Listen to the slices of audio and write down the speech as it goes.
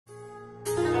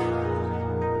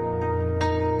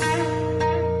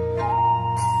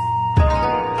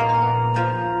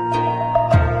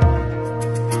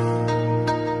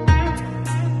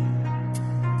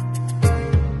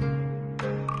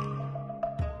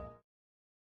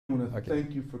I want to Okay.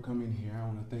 thank you for coming here. I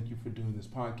want to thank you for doing this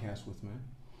podcast with me.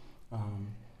 Um,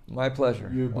 My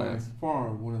pleasure, you're by Lance. far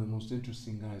one of the most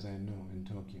interesting guys I know in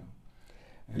Tokyo.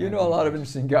 And You I know a think lot of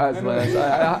that's- interesting guys, I know. Lance.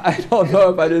 I don't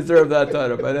know if I deserve that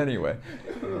title, but anyway.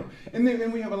 And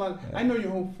then we have a lot. I know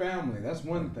your whole family. That's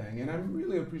one thing, and I'm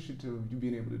really appreciative of you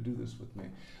being able to do this with me.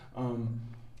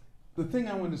 The thing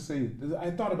I wanted to say,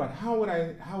 I thought about how would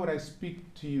I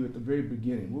speak to you at the very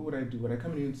beginning? What would I do? Would I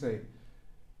come to you and say,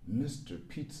 Mr.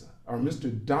 Pizza or Mr.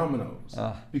 Domino's?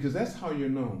 Because that's how you're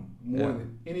known more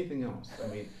than anything else. I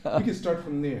mean, we can start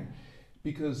from there.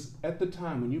 Because at the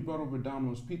time when you brought over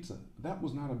Domino's Pizza, that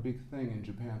was not a big thing in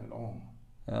Japan at all.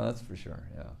 That's for sure,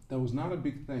 yeah. That was not a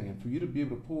big thing, and for you to be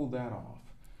able to pull that off,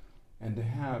 and to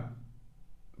have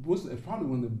was probably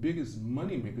one of the biggest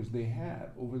money makers they had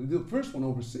over the first one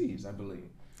overseas, I believe.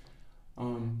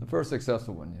 The first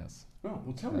successful one, yes. Well,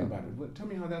 tell me about it. Tell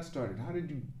me how that started. How did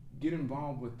you get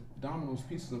involved with Domino's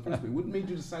Pizza in the first place? What made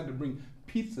you decide to bring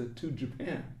pizza to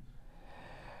Japan?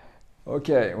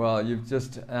 Okay, well, you've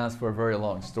just asked for a very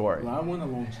long story. Well, I want a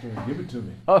long story. Give it to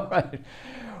me. All right.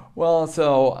 Well,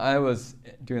 so I was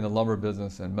doing the lumber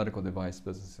business and medical device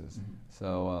businesses. Mm-hmm.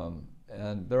 So,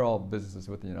 and they're all businesses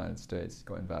with the United States,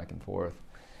 going back and forth.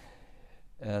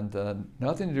 And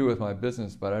nothing to do with my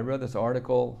business, but I read this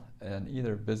article in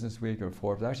either Business Week or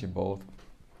Forbes, actually both,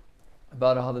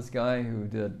 about how this guy who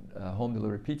did home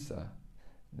delivery pizza,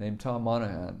 named Tom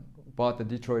Monahan, bought the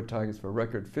Detroit Tigers for a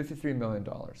record $53 million.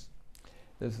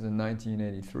 This was in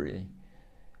 1983. And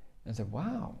I said,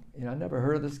 wow, I never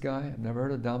heard of this guy. I've never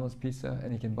heard of Domino's Pizza,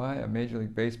 and he can buy a Major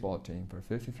League Baseball team for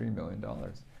 $53 million.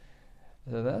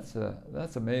 I said,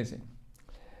 that's amazing.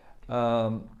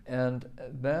 And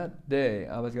that day,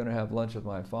 I was going to have lunch with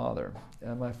my father.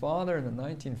 And my father, in the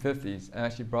 1950s,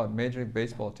 actually brought Major League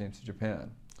Baseball teams to Japan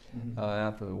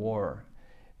after the war.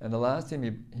 And the last team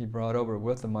he brought over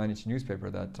with the Mainichi newspaper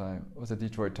at that time was the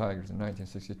Detroit Tigers in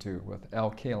 1962 with Al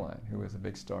Kaline, who was a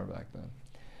big star back then.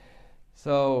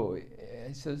 So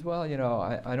he says, well,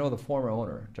 I know the former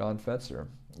owner, John Fetzer,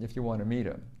 if you want to meet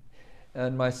him.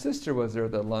 And my sister was there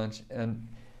at that lunch, and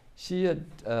she had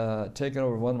taken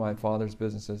over one of my father's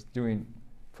businesses doing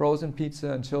frozen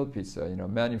pizza and chilled pizza,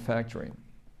 manufacturing.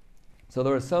 So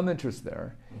there was some interest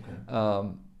there.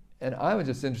 Okay. And I was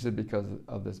just interested because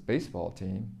of this baseball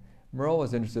team. Merle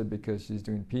was interested because she's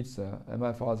doing pizza. And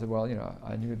my father said, well,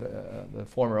 I knew the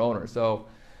former owner. So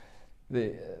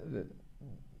the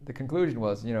conclusion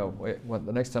was, when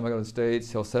the next time I go to the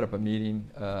States, he'll set up a meeting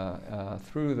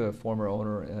through the former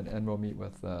owner, and we'll meet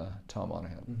with Tom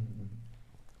Monahan. Mm-hmm.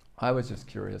 I was just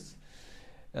curious.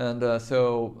 And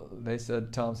so they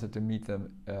said, Tom said to meet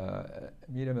him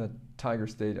at Tiger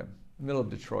Stadium, middle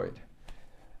of Detroit.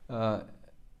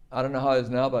 I don't know how it is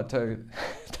now, but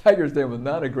Tiger Stadium was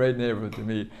not a great neighborhood to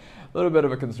me. A little bit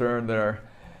of a concern there.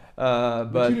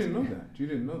 But you didn't know that. You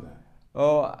didn't know that.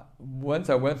 Oh, once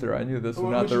I went there, I knew this was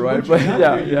not the right place.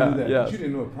 Yeah. But you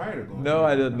didn't know it prior to going. No,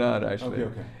 I did not actually.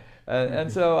 Okay.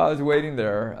 And so I was waiting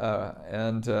there,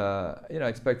 and I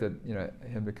expected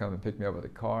him to come and pick me up with a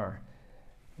car.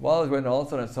 While I was waiting, all of a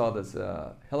sudden I saw this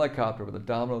helicopter with a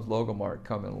Domino's logo mark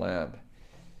come and land.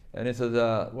 And he says,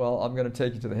 well, I'm going to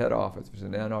take you to the head office, which is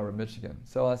in Ann Arbor, Michigan.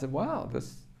 So I said, wow,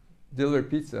 this delivery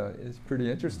pizza is pretty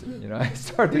interesting. I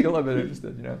started to get a little bit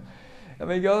interested, And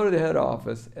we go to the head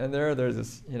office, and there's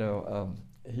this,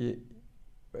 he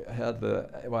had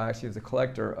actually he was a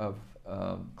collector of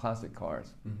classic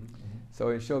cars. Mm-hmm. So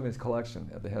he showed me his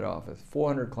collection at the head office,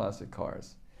 400 classic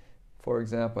cars. For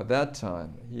example, at that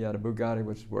time, he had a Bugatti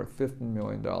which was worth $15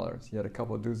 million. He had a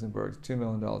couple of Duesenbergs, $2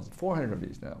 million, 400 of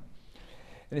these now.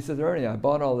 And he says, Ernie, I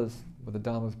bought all this with the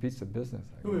Domino's Pizza business.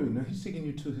 Wait, now he's taking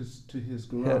you to his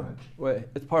garage. Well,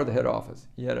 it's part of the head office.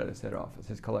 He had it at his head office,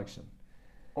 his collection.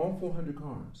 All 400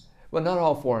 cars? Well, not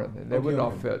all 400. They wouldn't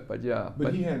all fit, but yeah.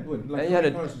 But he had what? Like how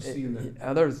many cars you see in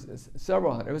that? There was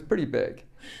several hundred. It was pretty big.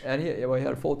 And he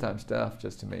had a full-time staff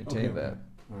just to maintain that.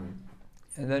 All right.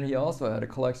 And then he also had a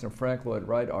collection of Frank Lloyd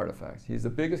Wright artifacts. He's the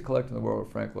biggest collector in the world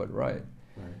of Frank Lloyd Wright.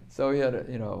 Right. So he had,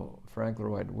 Frank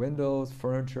Lloyd Wright windows,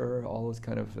 furniture, all those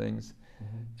kind of things,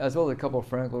 as well as a couple of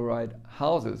Frank Lloyd Wright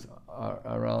houses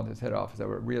around his head office that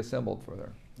were reassembled for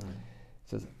there. Right. He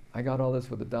says, I got all this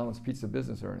with the Domino's Pizza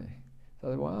business, Ernie. So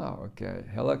I said, wow, okay,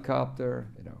 helicopter,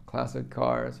 classic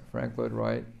cars, Frank Lloyd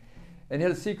Wright. And he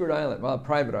had a secret island, well, a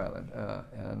private island,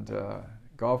 and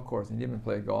golf course, and he didn't even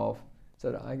play golf. He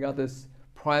said, I got this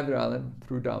private island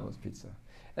through Domino's Pizza.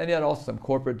 And he had also some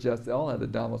corporate jets. They all had the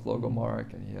Domino's logo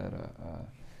mark, and he had a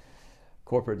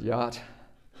corporate yacht.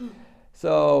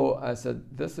 So I said,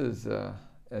 this is an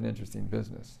interesting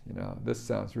business. This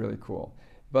sounds really cool.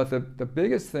 But the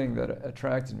biggest thing that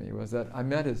attracted me was that I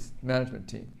met his management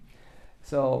team.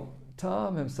 So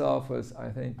Tom himself was, I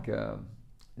think,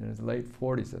 in his late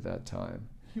 40s at that time.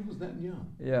 He was that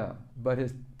young. Yeah, but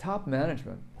his top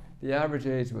management, the average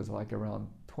age was like around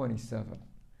 27.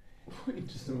 Wait,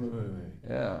 just a minute.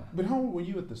 Yeah. But how old were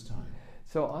you at this time?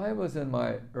 So I was in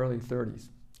my early 30s.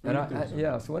 Early And 30s,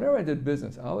 yeah, so whenever I did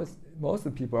business, most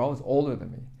of the people are always older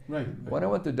than me. Right. When I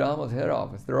went to Domino's head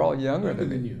office, they're all younger than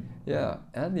me. you. Yeah,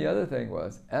 and the other thing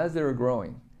was, as they were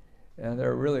growing, and they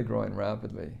were really growing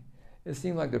rapidly, it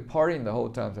seemed like they're partying the whole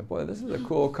time. So, boy, this is a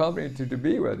cool company to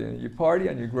be with. You party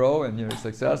and you grow and you're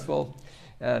successful,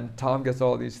 and Tom gets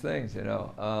all these things,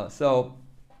 So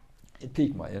it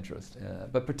piqued my interest,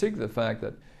 but particularly the fact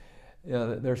that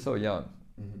they're so young.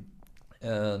 Mm-hmm.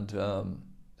 And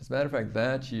as a matter of fact,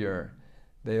 that year,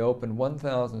 they opened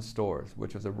 1,000 stores,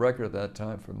 which was a record at that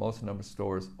time for most number of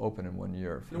stores open in 1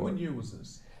 year. Now, what year was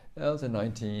this? That was in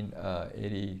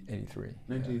 1983.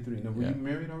 1983. Now, were you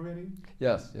married already?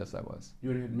 Yes, I was. You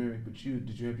already had married, but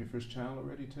did you have your first child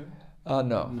already too? No.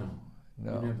 No. You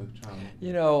didn't have a child.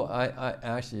 I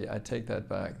actually take that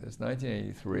back. It's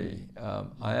 1983.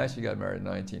 I actually got married in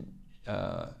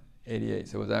 1988,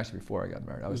 so it was actually before I got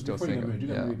married. I was still single. You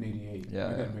got married in 88. Yeah,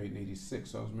 I got married in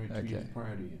 86, so I was married 2 years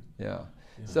prior to you. Yeah.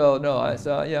 So no, I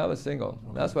was single.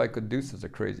 Okay. That's why I could do such a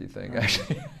crazy thing,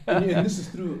 actually. and this is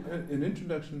through an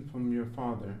introduction from your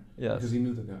father. Yes. Because he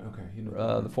knew the guy. Okay, he knew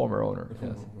the former owner. The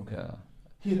former, yes. Okay. Yeah.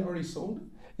 He had already sold it?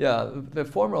 Yeah, the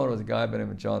former owner was a guy by the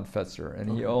name of John Fetzer, and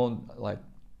he owned like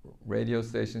radio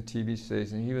stations, TV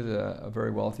stations. He was a very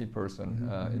wealthy person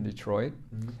in Detroit,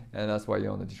 and that's why he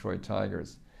owned the Detroit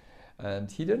Tigers.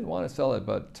 And he didn't want to sell it,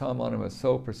 but Tom Monaghan was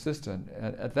so persistent.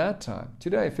 And at that time,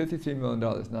 today, $53 million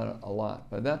is not a lot,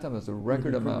 but at that time it was a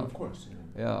record amount. Of course.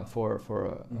 Yeah, for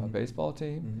a baseball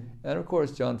team. And of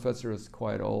course, John Fetzer was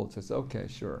quite old, so it's okay,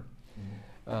 sure.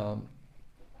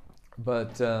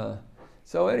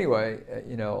 So anyway,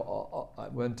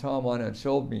 when Tom Monaghan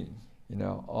showed me,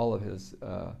 all of his,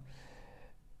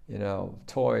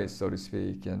 toys, so to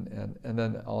speak, and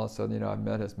then all of a sudden, I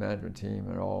met his management team,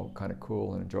 and they're all kind of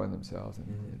cool and enjoying themselves,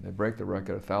 and they break the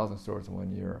record, 1,000 stores in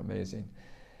 1 year, amazing.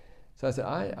 So I said,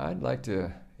 I'd like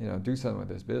to, do something with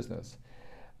this business.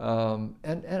 And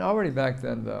already back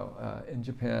then, though, in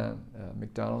Japan,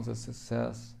 McDonald's was a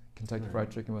success, Kentucky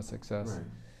Fried Chicken was a success. Right.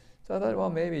 So I thought, well,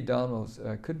 maybe Domino's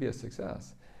could be a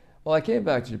success. Well, I came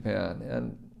back to Japan,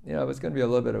 and it was going to be a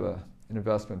little bit of an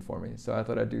investment for me. So I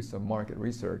thought I'd do some market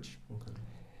research. Okay.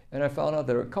 And I found out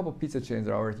there were a couple pizza chains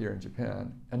that are already here in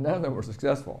Japan, and none of them were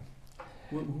successful.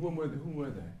 Who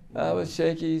were they? It was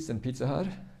Shakey's and Pizza Hut.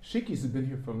 Shakey's has been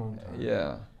here for a long time.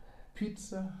 Yeah.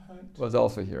 Pizza Hut? Was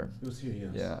also here. It was here,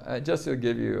 yes. Yeah, just to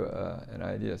give you an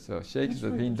idea. So Shakey's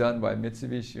was being done by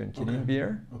Mitsubishi and Kirin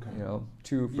Beer,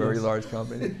 two very large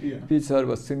companies. Yeah. Pizza Hut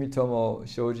was Sumitomo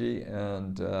Shoji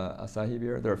and Asahi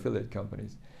Beer. They're affiliate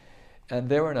companies. And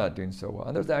they were not doing so well.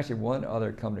 And there's actually one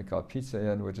other company called Pizza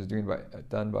Inn, which is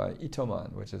done by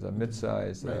Itoman, which is a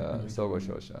mid-sized Sogo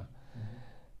Shosha.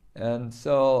 And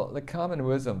so the common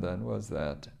wisdom then was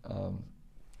that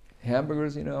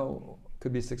hamburgers,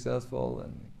 could be successful,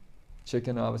 and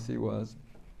chicken obviously was,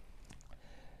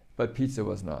 but pizza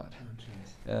was not.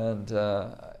 And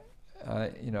so I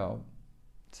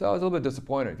was a little bit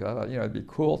disappointed, because I thought, it'd be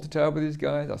cool to travel with these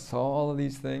guys. I saw all of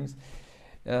these things,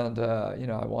 and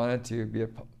I wanted to be a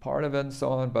part of it and so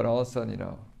on. But all of a sudden,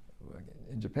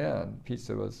 in Japan,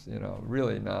 pizza was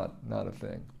really not a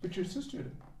thing. But your sister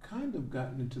had kind of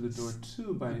gotten into the door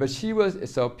too by. But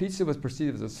pizza was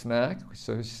perceived as a snack.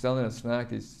 So she's selling a snack,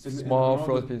 these small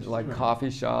frozen pizzas, like coffee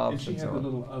shops. And she had the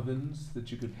little ovens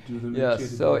that you could do them. Yes,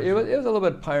 so it was a little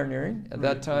bit pioneering at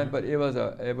that time, but it was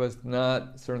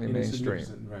not certainly mainstream.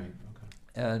 Right.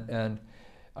 Okay. And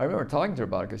I remember talking to her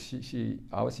about it, because she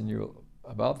obviously knew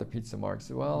about the pizza market. She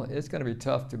said, well, it's going to be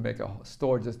tough to make a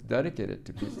store just dedicated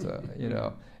to pizza,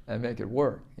 and make it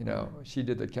work. She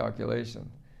did the calculation.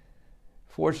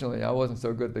 Fortunately, I wasn't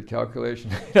so good at the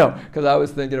calculation, because I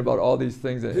was thinking about all these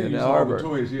things in Ann Arbor.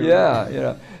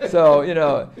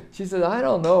 So, she said, I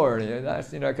don't know, Ernie.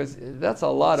 That's, because that's a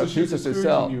lot of pizzas to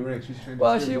sell. You, right?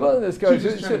 She wasn't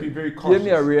discouraging. She's trying to be very cautious. Give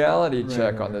me a reality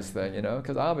check on this thing,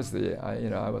 because obviously,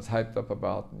 I was hyped up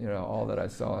about, all that I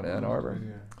saw in Ann Arbor.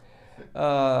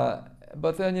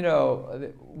 But then,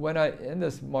 when in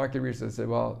this market research, I said,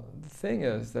 well, the thing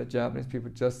is that Japanese people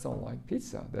just don't like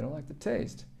pizza. They don't like the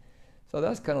taste. So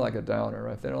that's kind of like a downer,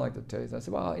 right? If they don't like the taste. I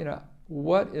said, well,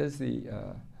 what is the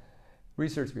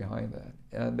research behind that?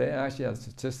 And they actually have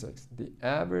statistics. The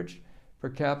average per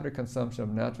capita consumption of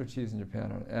natural cheese in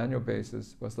Japan on an annual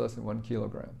basis was less than 1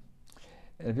 kilogram.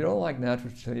 And if you don't like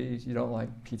natural cheese, you don't like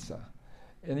pizza.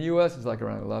 In the U.S., it's like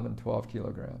around 11, 12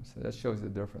 kilograms. So that shows you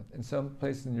the difference. In some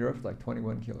places in Europe, it's like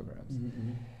 21 kilograms.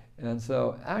 And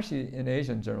so actually in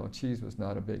Asia in general, cheese was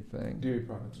not a big thing. Dairy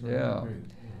products, right? Yeah.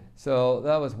 So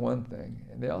that was one thing.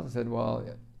 And they also said, well,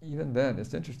 even then,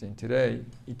 it's interesting. Today,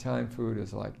 Italian food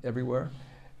is like everywhere.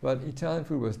 But Italian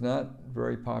food was not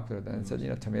very popular then. It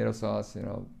said, tomato sauce, it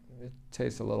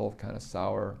tastes a little kind of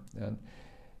sour. And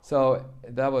so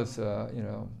that was,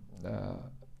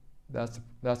 that's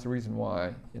the reason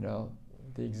why,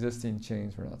 the existing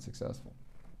chains were not successful.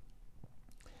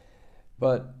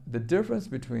 But the difference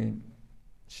between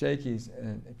Shakey's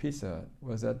and Pizza Hut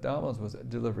was that Domino's was a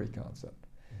delivery concept.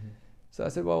 So I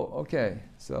said, well, okay,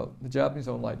 so the Japanese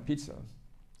don't like pizza,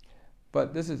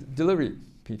 but this is delivery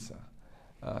pizza.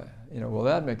 Will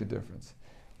that make a difference?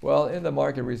 Well, in the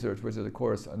market research, which is of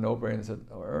course a no-brainer, I said,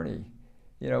 oh, Ernie,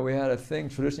 we had a thing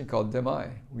traditionally called demai.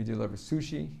 We deliver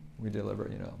sushi, we deliver,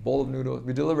 a bowl of noodles,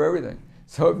 we deliver everything.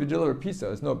 So if you deliver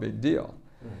pizza, it's no big deal.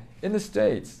 In the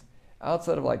States,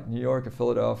 outside of like New York or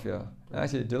Philadelphia,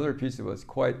 actually delivery pizza was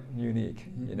quite unique,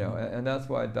 and that's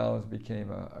why Domino's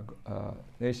became a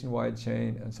nationwide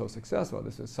chain and so successful.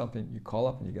 This is something you call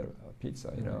up and you get a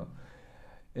pizza,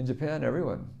 In Japan,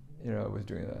 everyone, was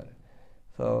doing that.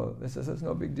 So this is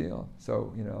no big deal.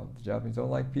 So, the Japanese don't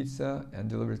like pizza and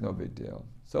delivery is no big deal.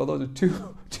 So those are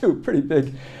two pretty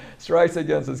big strikes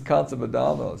against this concept of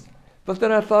Domino's. But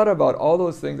then I thought about all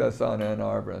those things I saw in Ann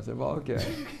Arbor and I said, well, okay.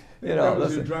 That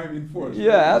was your driving force.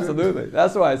 Yeah, absolutely.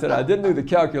 That's why I said I didn't do the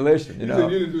calculation. You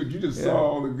said you didn't do it. You just saw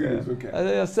all the goodies. Okay. I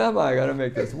said, somehow I got to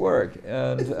make this work.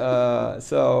 And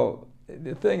so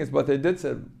the thing is, what they did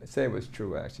say was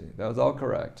true. Actually, that was all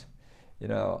correct.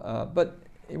 But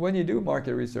when you do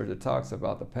market research, it talks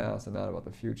about the past and not about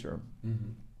the future.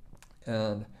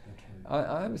 And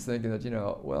I was thinking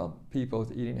that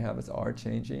people's eating habits are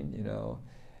changing.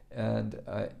 And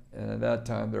at that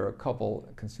time, there were a couple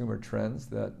consumer trends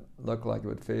that looked like it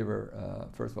would favor,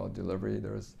 first of all, delivery.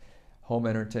 There was home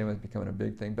entertainment becoming a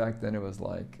big thing. Back then, it was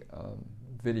like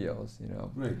videos,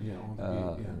 Right, yeah.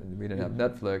 We didn't have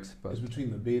Netflix, but... It was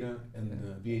between the Beta and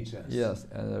the VHS. Yes,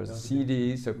 and there was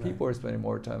CDs, so people were spending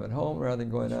more time at home rather than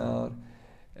going out.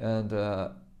 And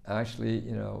actually,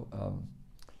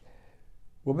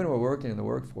 women were working in the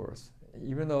workforce.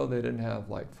 Even though they didn't have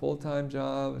like full-time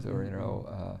jobs or,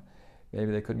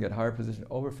 maybe they couldn't get higher positions,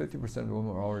 over 50% of the women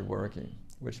were already working,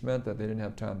 which meant that they didn't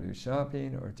have time to do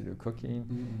shopping or to do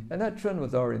cooking. And that trend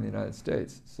was already in the United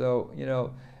States. So,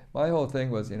 my whole thing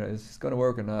was, is this going to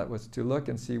work or not, was to look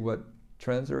and see what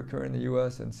trends are occurring in the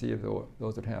U.S. and see if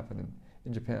those would happen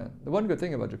in Japan. The one good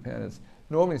thing about Japan is,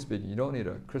 normally speaking, you don't need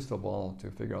a crystal ball to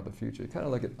figure out the future. You kind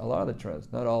of look at a lot of the trends,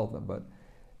 not all of them, but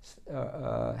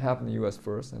happen in the U.S.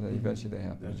 first, and then eventually they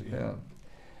happen in Japan.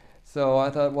 So I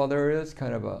thought, well, there is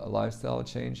kind of a lifestyle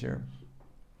change here,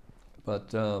 but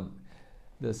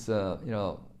this,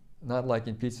 not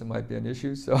liking pizza might be an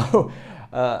issue. So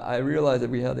I realized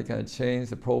that we had to kind of change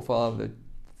the profile of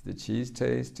the cheese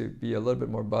taste to be a little bit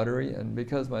more buttery. And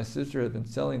because my sister had been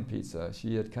selling pizza,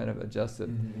 she had kind of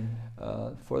adjusted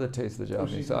for the taste of the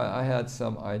Japanese. So I had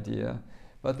some idea,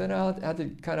 but then I had to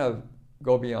kind of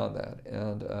go beyond that.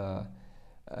 And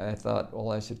I thought,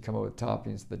 well, I should come up with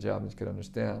toppings the Japanese could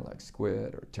understand, like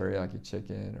squid or teriyaki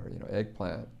chicken or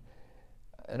eggplant.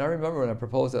 And I remember when I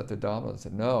proposed that to Domino's, I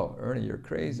said, no, Ernie, you're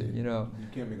crazy, You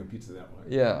can't make a pizza that way.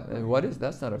 Yeah, and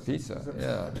that's not a pizza.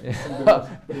 Yeah. But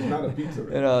it's not a pizza.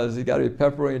 Right? There's got to be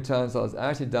pepperoni, Italian sauce.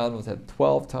 Actually, Domino's had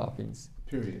 12 toppings.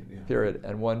 Period. Yeah. Period,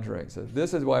 and one drink. So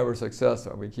this is why we're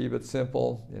successful. We keep it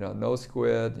simple. No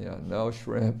squid. No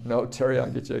shrimp. No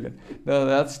teriyaki chicken. None of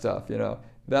that stuff.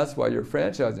 That's why you're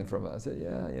franchising from us. I said,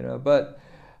 yeah. But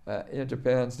in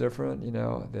Japan's different.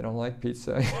 They don't like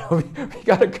pizza. We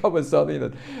got to come with something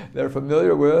that they're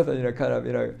familiar with, and kind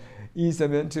of ease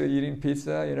them into eating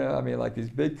pizza. Like these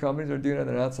big companies are doing it,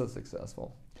 they're not so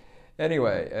successful.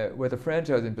 Anyway, with the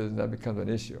franchising business, that becomes an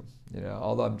issue.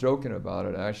 Although I'm joking about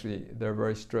it, actually they're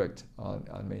very strict on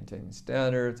maintaining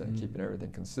standards and keeping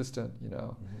everything consistent.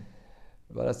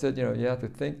 But I said, you have to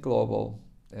think global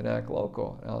and act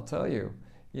local. And I'll tell you,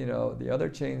 the other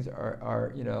chains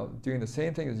are doing the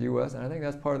same thing as the U.S. and I think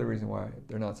that's part of the reason why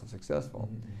they're not so successful.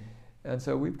 And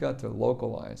so we've got to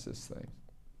localize this thing.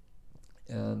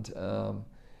 And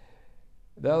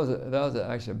that was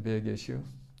actually a big issue.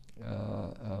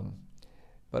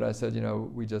 But I said,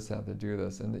 we just have to do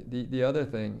this. And the other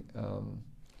thing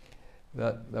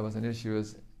that was an issue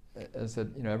is, I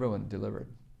said, everyone delivered.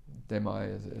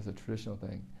 Demai is a traditional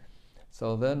thing.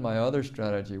 So then my other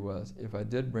strategy was, if I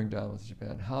did bring Domino's to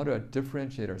Japan, how do I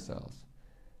differentiate ourselves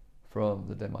from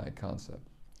the Demai concept?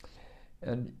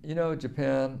 And you know,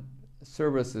 Japan,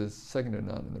 service is second to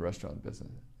none in the restaurant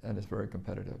business, and it's very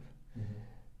competitive. Mm-hmm.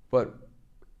 But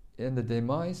in the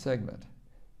Demai segment,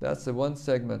 that's the one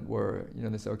segment where, you know,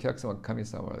 they say, "Okyakusama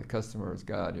kami-sama," the customer is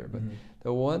God here. But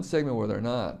the one segment where they're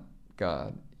not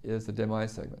God is the Demai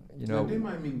segment. You know,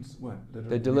 Demai means what?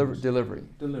 They deliver delivery.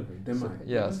 Delivery. Demai. So,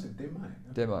 yes. Demai.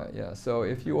 Demai, yeah. So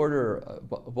if you order a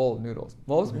bowl of noodles,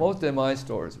 most Demai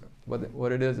stores,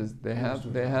 what it is they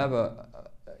have a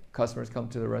customers come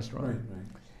to the restaurant, Right.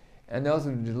 and they also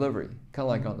do delivery, kind of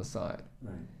like on the side.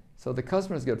 Right. So the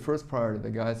customers get first priority to the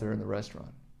guys that are in the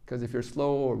restaurant. Because if you're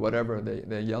slow or whatever,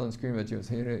 they yell and scream at you.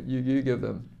 So you give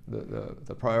them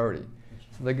the priority.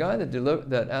 So the guy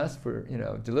that asks for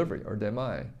delivery or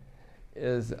demai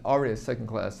is already a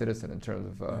second-class citizen in terms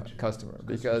of customer,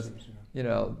 because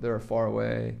they're far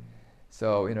away.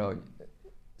 So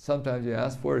sometimes you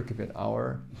ask for it, could be an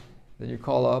hour. Then you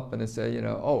call up and they say,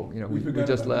 we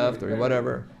just left or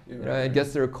whatever. It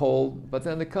gets there cold. But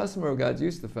then the customer got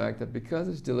used to the fact that because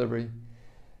it's delivery,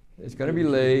 it's going to be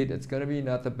late, it's going to be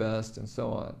not the best, and so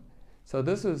on. So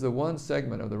this is the one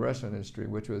segment of the restaurant industry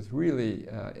which was really,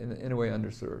 in a way,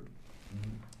 underserved. Mm-hmm.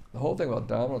 The whole thing about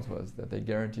Domino's was that they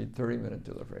guaranteed 30-minute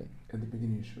delivery. At the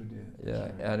beginning, you sure did. Yeah,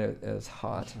 right. And it's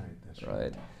hot. That's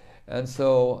right. And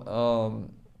so,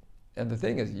 and the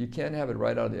thing is, you can't have it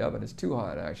right out of the oven. It's too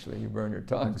hot, actually. You burn your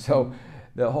tongue. So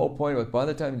the whole point was, by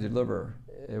the time you deliver,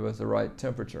 it was the right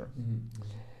temperature. Mm-hmm.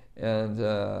 And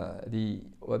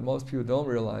what most people don't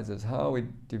realize is how we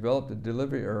developed the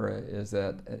delivery era is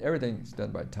that everything's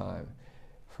done by time.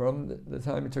 From the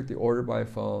time you took the order by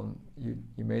phone, you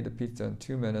made the pizza in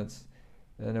 2 minutes.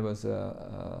 Then it was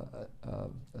a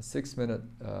 6-minute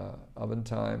oven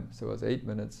time, so it was 8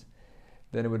 minutes.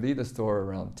 Then it would leave the store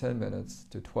around 10 minutes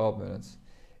to 12 minutes.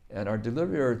 And our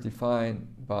delivery era is defined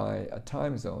by a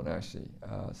time zone, actually.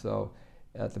 So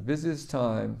at the busiest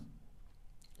time,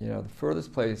 the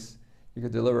furthest place you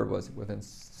could deliver was within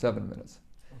 7 minutes.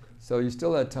 Okay. So you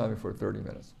still had time before 30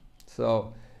 minutes.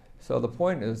 So the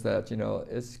point is that,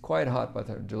 it's quite hot by the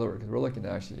time you deliver, because we're looking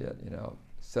actually at,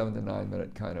 7 to 9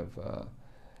 minute kind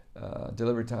of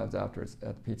delivery times after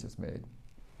the pizza's made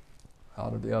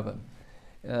out of the oven.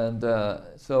 And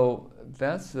so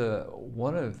that's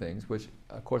one of the things which,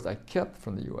 of course, I kept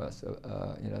from the U.S.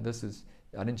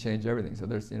 I didn't change everything. So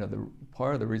there's, the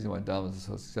part of the reason why Domino's is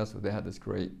so successful, they had this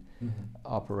great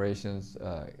operations,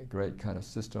 great kind of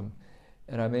system,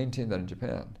 and I maintained that in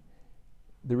Japan.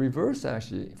 The reverse,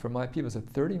 actually, for my people, is a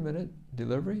 30-minute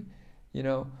delivery.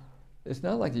 It's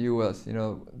not like the U.S.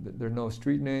 There's no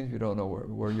street names. You don't know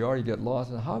where you are. You get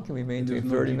lost. And how can we maintain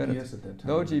 30 minutes? At that time,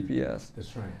 no right? GPS.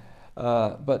 That's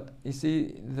right. But you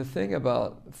see, the thing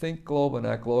about think global and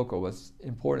act local was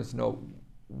important to know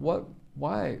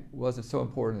why was it so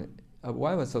important?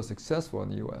 Why was it so successful in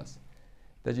the U.S.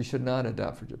 that you should not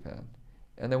adapt for Japan?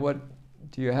 And then what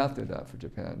do you have to adapt for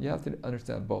Japan? You have to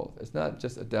understand both. It's not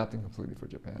just adapting completely for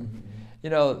Japan.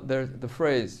 Mm-hmm. There's the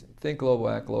phrase "think global,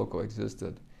 act local"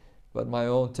 existed, but my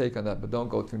own take on that. But don't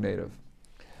go too native,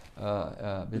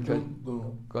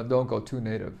 because don't go too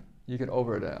native. You can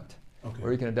over-adapt,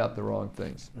 or you can adapt the wrong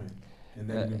things. Right. And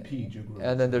then impede your growth.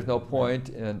 And then there's no point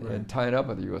in tying up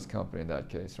with a U.S. company in that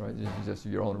case, right? It's just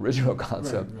your own original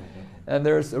concept. Right. And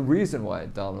there's a reason why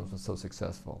Domino's was so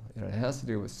successful. It has to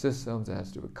do with systems, it has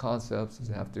to do with concepts, it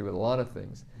has to do with a lot of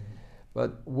things. Mm-hmm.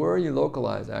 But where you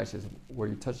localize actually is where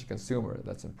you touch the consumer.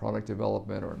 That's in product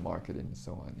development or in marketing and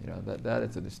so on. That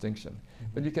is a distinction.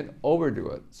 Mm-hmm. But you can overdo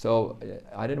it. So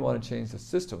I didn't want to change the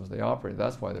systems they operate.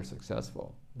 That's why they're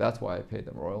successful. That's why I paid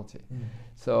them royalty. Mm-hmm.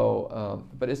 So,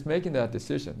 but it's making that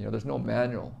decision. There's no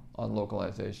manual on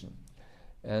localization,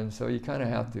 and so you kind of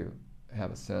have to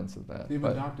have a sense of that. They've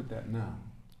adopted that now.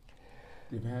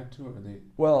 They've had to, or they?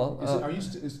 Well,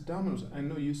 is Domino's? I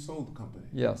know you sold the company.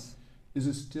 Yes. Is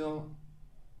it still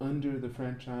under the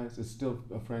franchise? It's still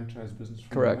a franchise business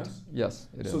from Correct. US? Yes,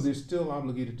 it is. So they're still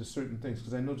obligated to certain things,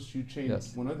 because I noticed you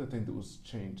changed one other thing that was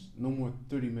changed. No more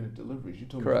 30-minute deliveries. You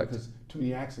told me because too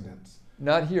many accidents.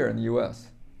 Not here in the U.S.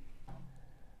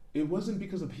 It wasn't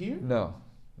because of here? No.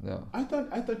 I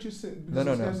thought you said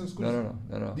because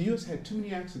No. The U.S. had too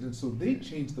many accidents, so they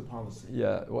changed the policy.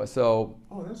 Yeah. Well, so.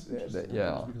 Oh, that's interesting.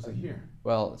 Yeah. Because of here.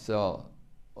 Well, so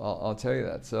I'll tell you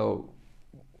that. So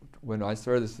when I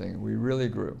started this thing, we really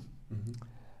grew,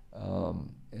 and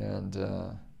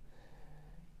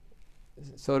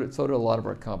so did a lot of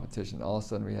our competition. All of a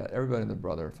sudden, we had everybody and their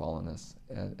brother following us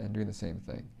and doing the same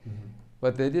thing. Mm-hmm.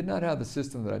 But they did not have the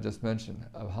system that I just mentioned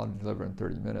of how to deliver in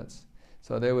 30 minutes.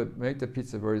 So they would make the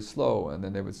pizza very slow, and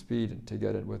then they would speed to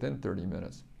get it within 30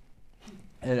 minutes.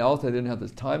 And also they didn't have this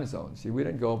time zone. See, we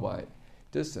didn't go by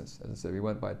distance. As I said, we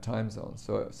went by time zone.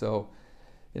 So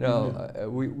you know,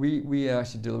 we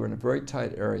actually delivered in a very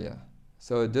tight area.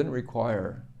 So it didn't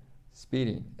require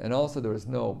speeding. And also there was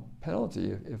no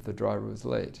penalty if the driver was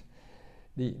late.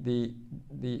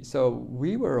 So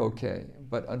we were okay,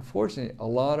 but unfortunately a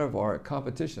lot of our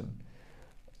competition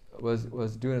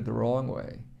was doing it the wrong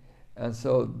way. And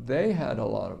so they had a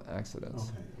lot of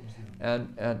accidents. Okay.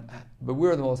 But we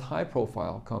were the most high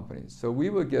profile companies. So we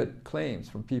would get claims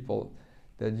from people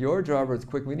that your driver is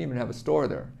quick. We didn't even have a store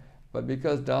there. But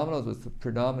because Domino's was the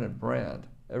predominant brand,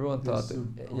 everyone thought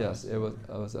that, yes, it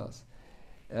was us.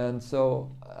 And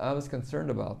so I was concerned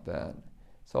about that.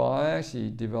 So I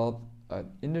actually developed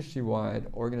an industry-wide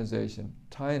organization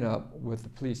tying up with the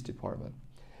police department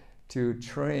to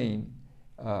train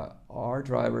our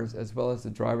drivers as well as the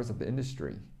drivers of the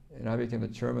industry. And I became the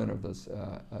chairman of this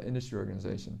industry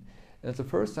organization. And it's the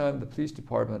first time the police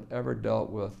department ever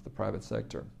dealt with the private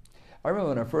sector. I remember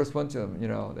when I first went to them, you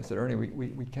know, they said, Ernie,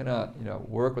 we cannot, you know,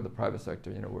 work with the private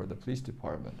sector, you know, we're the police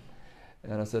department.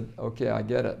 And I said, okay, I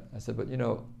get it. I said, but you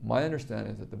know, my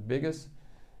understanding is that the biggest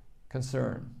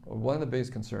concern, or one of the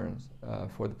biggest concerns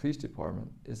for the police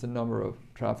department is the number of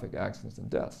traffic accidents and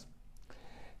deaths.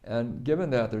 And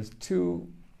given that there's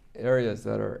two areas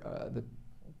that are, the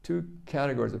two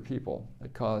categories of people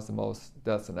that cause the most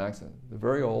deaths and accidents, the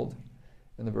very old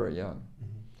and the very young.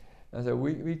 And so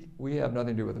we have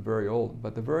nothing to do with the very old,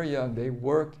 but the very young, they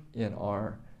work in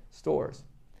our stores.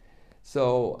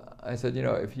 So I said, you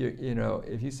know, if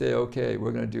you say, okay,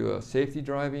 we're going to do a safety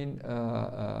driving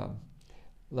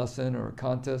lesson or a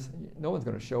contest, no one's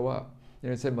going to show up. You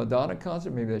know, say Madonna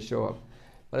concert, maybe they show up.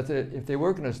 But I said, if they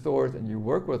work in our stores and you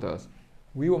work with us,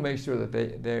 we will make sure that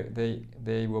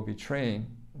they will be trained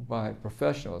by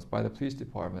professionals, by the police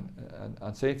department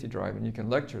on safety driving. You can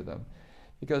lecture them,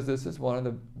 because this is one of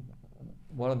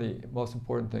the most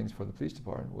important things for the police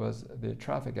department was the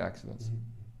traffic accidents.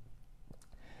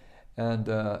 And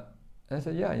I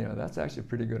said, yeah, you know, that's actually a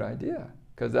pretty good idea,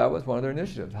 because that was one of their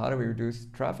initiatives. How do we reduce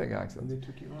traffic accidents? And they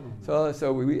took you on that.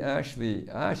 So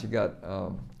I actually got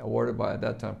awarded by, at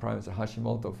that time, Prime Minister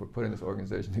Hashimoto for putting this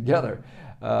organization together.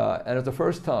 And it's the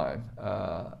first time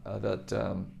that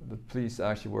the police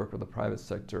actually worked with a private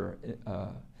sector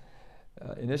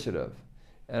initiative.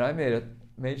 And I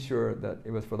made sure that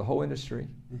it was for the whole industry.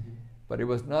 But it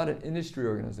was not an industry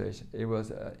organization. It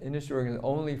was an industry organization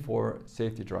only for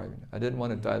safety driving. I didn't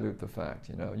want to dilute the fact.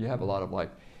 You know, you have a lot of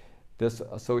like this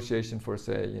association for,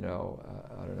 say, you know,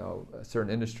 I don't know, a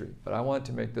certain industry. But I wanted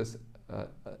to make this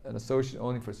an association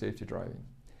only for safety driving,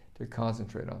 to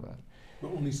concentrate on that. But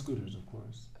only scooters, of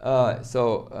course.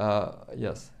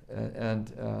 Yes,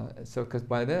 and so because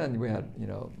by then we had, you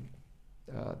know,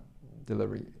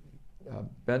 delivery.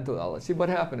 Bento. See, what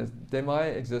happened is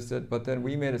Demai existed, but then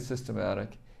we made it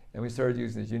systematic, and we started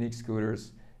using these unique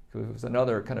scooters, because it was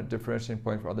another kind of differentiating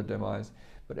point for other Demais.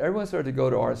 But everyone started to go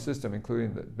to our system,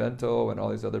 including the Bento and all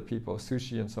these other people,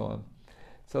 Sushi and so on.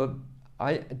 So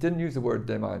I didn't use the word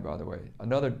Demai, by the way.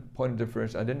 Another point of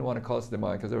differentiation, I didn't want to call us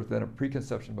Demai because there was then a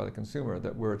preconception by the consumer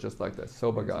that we're just like the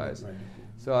soba guys. Right.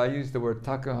 So I used the word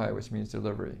Takahai, which means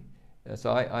delivery. And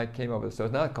so I came up with, so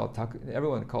it's not called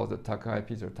everyone calls it Takahai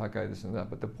pizza or Takahai this and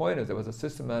that, but the point is it was a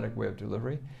systematic way of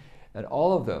delivery, and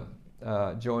all of them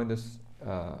joined this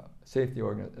safety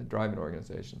driving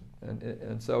organization,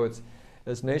 and so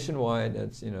it's nationwide.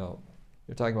 It's, you know,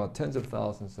 you're talking about tens of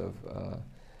thousands of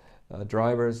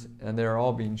drivers, and they're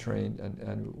all being trained,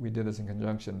 and we did this in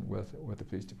conjunction with the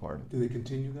police department. Do they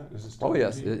continue that? Does it still Oh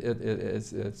yes, continue?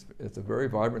 it's a very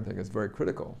vibrant thing. It's very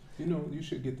critical. You know, you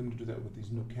should get them to do that with these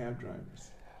new cab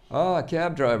drivers. Ah,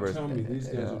 cab drivers. Tell me, these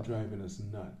guys are driving us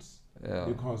nuts. Yeah.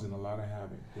 They're causing a lot of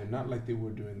havoc. They're not like they were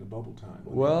during the bubble time.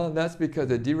 Well, that's because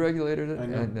they deregulated it, I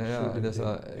know,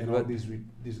 and but all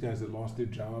these guys that lost their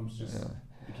jobs just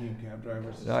became cab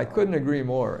drivers. I couldn't agree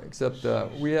more, except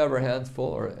we have our hands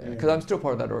full, because I'm still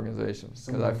part of that organization,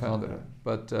 because I founded it.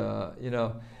 But you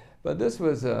know, but this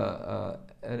was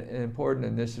an important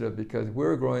initiative because we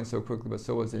were growing so quickly, but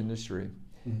so was the industry.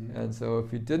 And so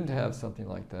if we didn't have something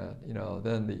like that, you know,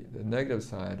 then the negative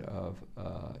side of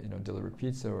you know, delivery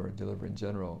pizza or delivery in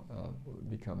general would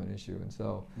become an issue. And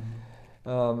so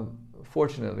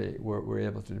fortunately, we're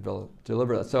able to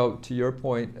deliver that. So to your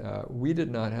point, we did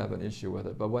not have an issue with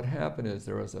it. But what happened is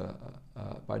there was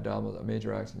by Domino's, a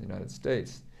major accident in the United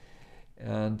States.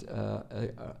 And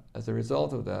as a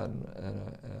result of that,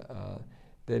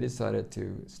 they decided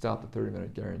to stop the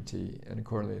 30-minute guarantee, and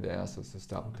accordingly they asked us to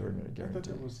stop the 30-minute guarantee. I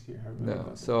thought that was here.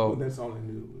 No, so that's all I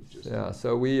knew. Was just yeah.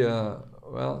 So we,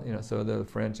 well, you know, so they're the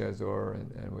franchisor,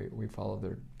 and we followed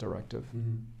their directive.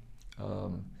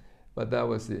 But that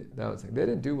was the they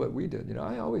didn't do what we did. You know,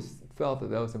 I always felt that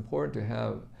was important to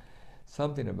have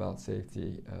something about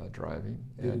safety driving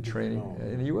and training.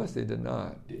 In the U.S., they did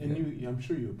not. And I'm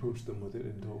sure you approached them with it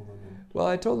and told them. Well,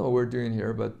 I told them what we're doing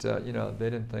here, but you know, they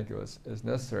didn't think it was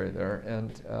necessary there.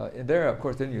 And there, of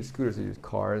course, they didn't use scooters; they used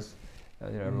cars.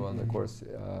 You know, everyone, of course,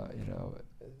 you know,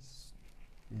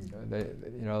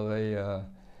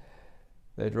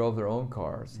 they drove their own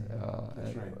cars.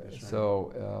 That's right.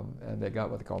 So, and they got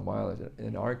what they call mileage.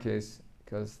 In our case,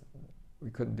 because we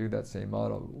couldn't do that same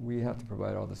model, we have to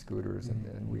provide all the scooters,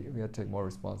 and we had to take more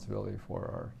responsibility for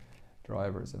our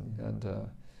drivers. And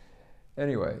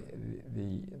anyway,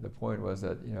 the point was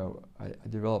that, you know, I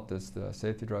developed this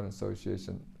Safety Driving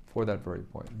Association for that very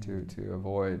point, to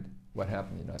avoid what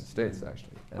happened in the United States,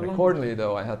 actually. And accordingly,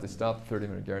 though, I had to stop the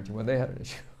 30-minute guarantee when they had an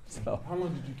issue. So. How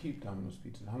long did you keep Domino's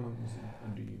Pizza? How long was it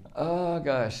under you? Oh,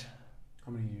 gosh.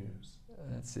 How many years?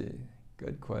 Let's see.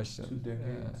 Good question. 2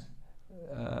 decades?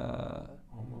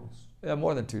 Almost. Yeah,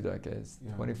 more than 2 decades.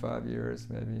 Yeah. 25 years,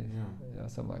 maybe. Yeah,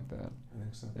 something like that. I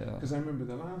think so. Yeah. Because I remember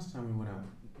the last time we went out,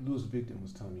 Louis Vigdon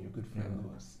was telling me, your good friend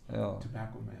Louis,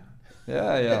 Tobacco Man.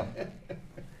 Yeah.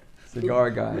 Cigar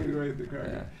guy. Right, the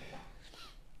guy.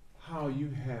 How you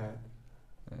had,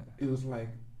 it was like,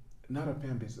 not a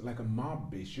fan base, like a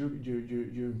mob base. Your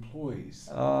employees.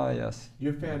 Yes.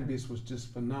 Your fan base was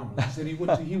just phenomenal. He said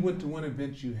he went to one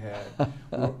event you had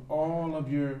where all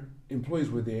of your employees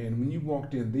were there, and when you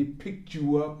walked in, they picked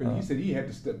you up, and he said he had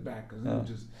to step back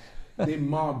because they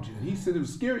mobbed you. And he said it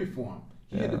was scary for him.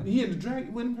 He had to drag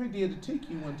you. In fact, he had to take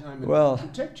you one time and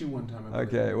protect you one time.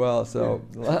 Okay. Well, so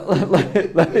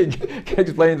let me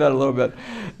explain that a little bit.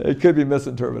 It could be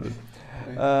misinterpreted.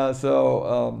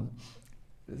 Okay.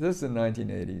 This is in the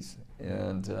 1980s,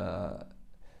 and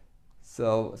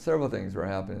so several things were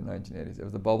happening in the 1980s. It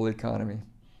was a bubble economy,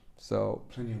 so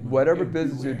whatever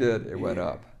business you did, it went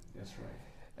up. That's right.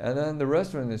 And then the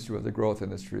restaurant industry was a growth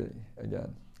industry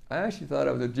again. I actually thought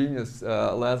I was a genius,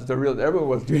 Lance, to realize everyone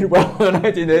was doing well in the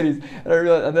 1980s, and I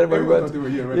realized, and then when we went,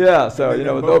 so you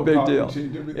know, it was no big deal.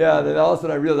 Yeah, then all of a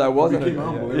sudden I realized I wasn't.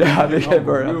 I became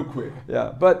very humble, real quick.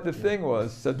 Yeah, but the thing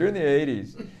was, so during the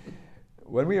 80s.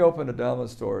 When we opened the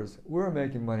Domino's stores, we were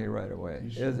making money right away.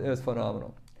 It was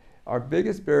phenomenal. Our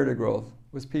biggest barrier to growth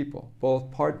was people, both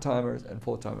part-timers and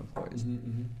full-time employees.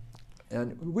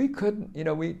 And we couldn't, you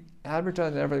know, we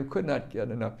advertised and everything, we could not get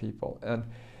enough people. And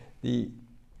the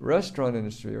restaurant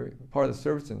industry, or part of the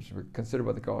service industry, considered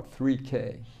what they call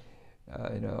 3K.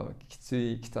 You know,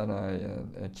 kitsui, kitanai,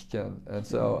 and kiken. And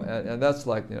so, and that's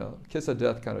like, you know, kiss of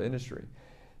death kind of industry.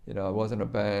 You know, it wasn't a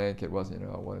bank, it wasn't, you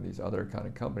know, one of these other kind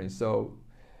of companies. So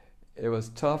it was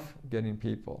tough getting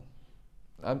people.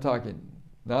 I'm talking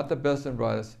not the best and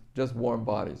brightest, just warm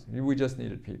bodies. We just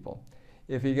needed people.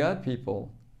 If you got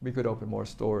people, we could open more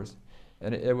stores.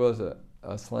 And it was a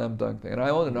slam dunk thing. And I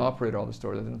owned and operated all the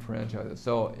stores, I didn't franchise it.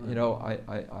 So, you know,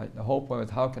 the whole point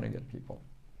was, how can I get people?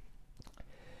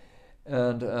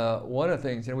 And one of the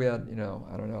things, you know, we had, you know,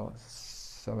 I don't know,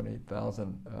 7,000,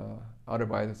 8,000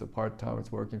 out-of-buyers of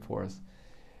part-timers working for us.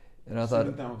 And I thought,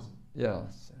 7,000?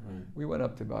 Yes. Right. We went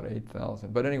up to about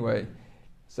 8,000. But anyway,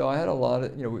 so I had a lot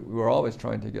of, you know, we were always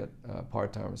trying to get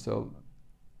part-timers. So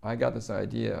I got this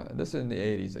idea, and this is in the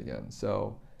 80s again.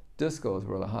 So discos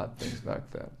were the hot things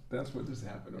back then. That's where this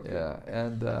happened. Okay. Yeah,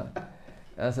 and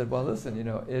I said, well, listen, you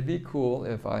know, it'd be cool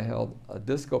if I held a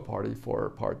disco party for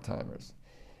part-timers.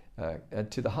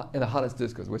 And in the hottest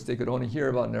discos, which they could only hear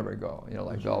about and never go, you know,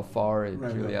 like Belfari,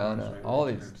 Juliana, all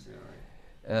these.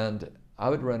 And I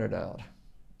would rent it out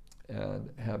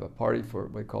and have a party for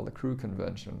what we call the crew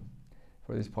convention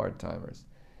for these part-timers.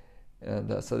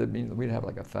 And so that means we'd have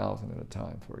like 1,000 at a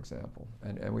time, for example.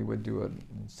 And we would do it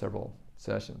in several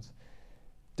sessions.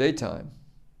 Daytime,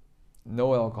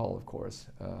 no alcohol, of course,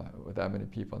 with that many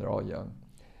people, and they're all young.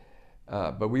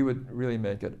 But we would really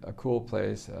make it a cool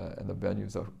place, and the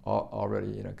venues are already,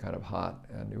 you know, kind of hot,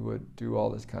 and we would do all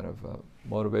this kind of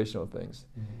motivational things.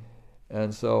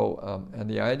 And so, and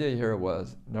the idea here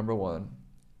was, number one,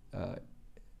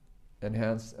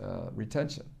 enhance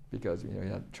retention, because, you know, you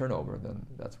had turnover, then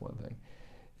that's one thing.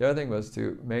 The other thing was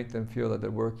to make them feel that they're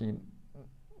working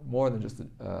more than just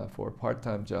for a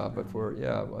part-time job, but for,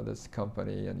 well, this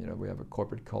company, and, you know, we have a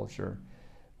corporate culture.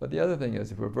 But the other thing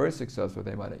is, if we're very successful,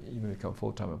 they might even become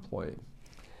full-time employee.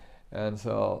 And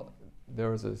so there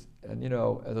was this, and, you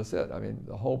know, as I said, I mean,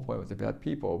 the whole point was if we had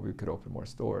people, we could open more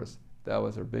stores. That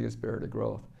was our biggest barrier to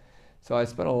growth. So I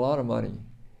spent a lot of money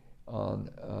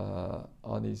on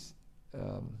these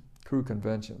crew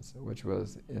conventions, which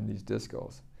was in these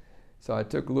discos. So I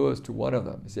took Louis to one of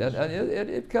them. See, and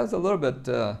it becomes a little bit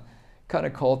kind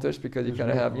of cultish because you It's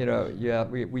kind of very have, you know, cultish.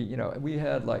 yeah, we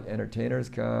had like entertainers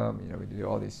come, you know, we do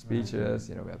all these speeches,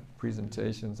 you know, we have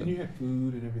presentations. And you had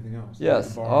food and everything else. Yes,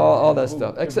 Like the bar, all yeah, that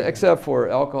stuff, everything. except for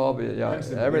alcohol, but yeah,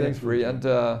 Excellent. everything's Yeah, free. food,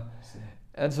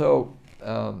 And so,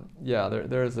 yeah,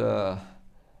 there's a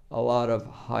lot of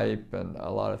hype and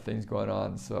a lot of things going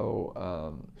on. So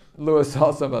Lewis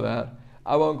saw some of that.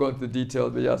 I won't go into the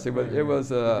details, but yes, it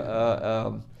was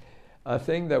a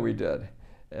thing that we did,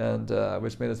 and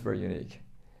which made us very unique.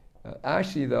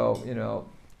 Actually, though, you know,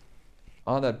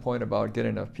 on that point about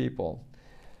getting enough people,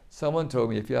 someone told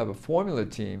me if you have a formula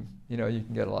team, you know, you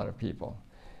can get a lot of people.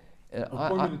 And A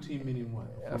formula team meaning what?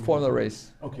 A formula team.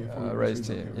 race. Okay, Race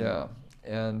team, okay, yeah.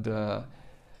 And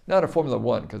not a Formula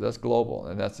One, because that's global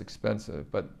and that's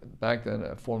expensive. But back then,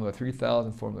 a Formula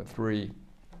 3000, Formula 3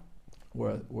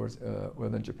 was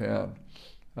in Japan.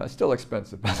 Still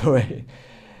expensive, by the way.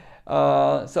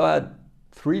 So I had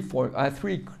three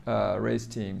race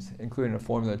teams, including a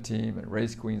Formula team and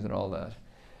race queens and all that.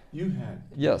 You had?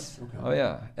 Yes. Okay. Oh,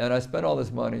 yeah. And I spent all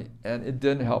this money, and it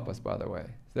didn't help us, by the way.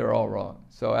 They were all wrong.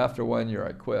 So after 1 year,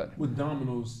 I quit. With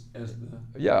Domino's as the...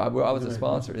 Yeah, I was a Okay.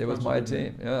 sponsor. It was my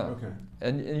team. Yeah. Okay.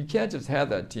 And you can't just have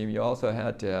that team. You also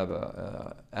had to have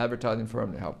a advertising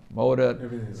firm to help promote it.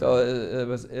 Everything. So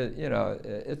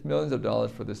it's millions of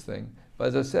dollars for this thing. But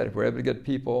as I said, if we're able to get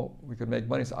people, we could make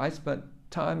money. So I spent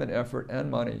time and effort and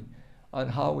money on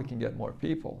how we can get more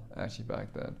people. Actually,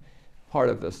 back then, part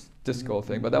of this disco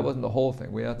thing, but that wasn't the whole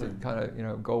thing. We had to kind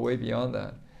of go way beyond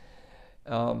that.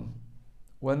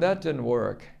 When that didn't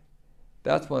work,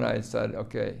 that's when I decided,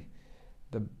 okay,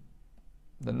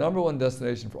 the number one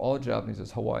destination for all Japanese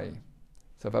is Hawaii.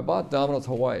 So if I bought Domino's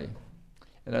Hawaii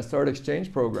and I started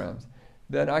exchange programs,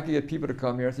 then I could get people to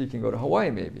come here so you can go to Hawaii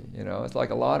maybe. You know, it's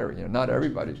like a lottery. You know, not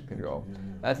everybody can go.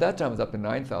 At that time, it was up to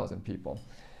 9,000 people.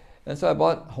 And so I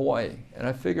bought Hawaii, and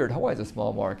I figured Hawaii's a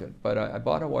small market, but I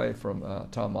bought Hawaii from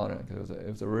Tom Mona because it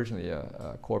was originally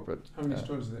a corporate. How many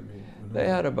stores did that make? They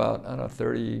had about, I don't know,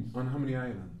 30. On how many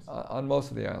islands? On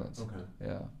most of the islands. Okay.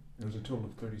 Yeah. There was a total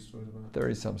of 30 stores about?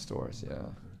 30 some stores, yeah.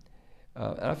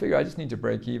 Okay. And I figured I just need to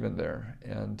break even there.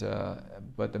 And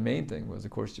but the main thing was,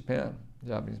 of course, Japan,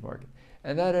 Japanese market.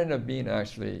 And that ended up being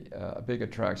actually a big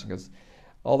attraction because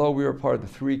although we were part of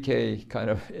the 3K kind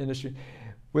of industry,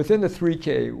 within the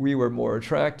 3K, we were more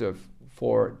attractive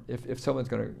for if someone's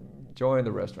going to join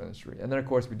the restaurant industry. And then, of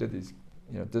course, we did these,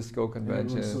 disco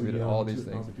conventions. We did all these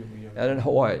things. And in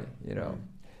Hawaii, Right.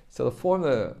 So the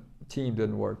Formula team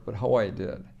didn't work, but Hawaii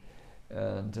did.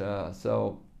 And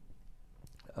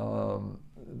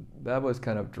that was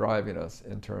kind of driving us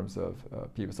in terms of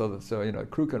people. So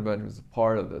crew convention was a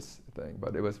part of this thing,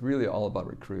 but it was really all about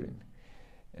recruiting.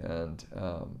 And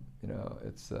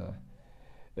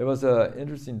it was an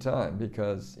interesting time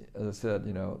because, as I said,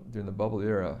 during the bubble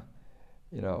era,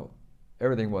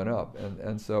 everything went up,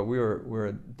 and so we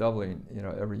were doubling,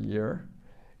 every year,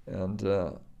 and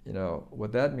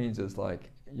what that means is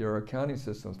like your accounting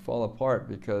systems fall apart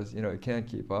because you can't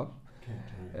keep up,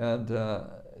 and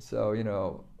so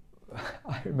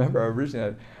I remember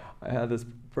originally I had this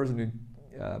person who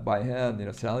by hand,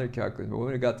 salary calculator, but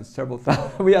when we got to several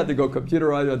thousand, we had to go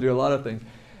computerize and do a lot of things.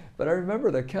 But I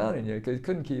remember the accounting, because you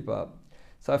couldn't keep up.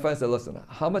 So I finally said, listen,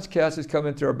 how much cash is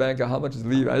coming into our bank and how much is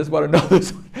leaving? I just want to know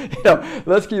this.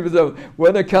 Let's keep it up.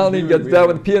 When accounting gets done,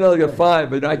 when the P&L gets fine,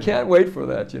 but I can't wait for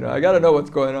that. I got to know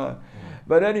what's going on.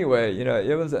 But anyway,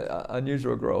 it was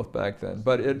unusual growth back then.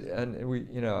 But we,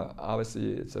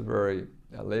 obviously it's a very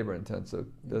labor-intensive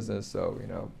business. So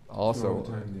also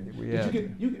we had.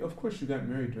 Of course, you got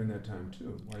married during that time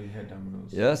too, while you had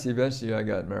Domino's. Yes, eventually I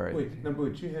got married.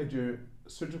 Wait, you had your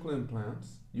surgical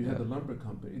implants. You had the lumber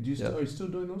company. Are you still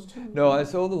doing those two? No, I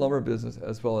sold the lumber business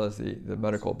as well as the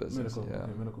medical business.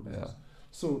 Medical business. Yeah.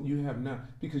 So you have now,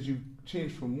 because you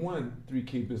changed from one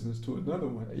 3K business to another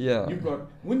one. Yeah. You brought,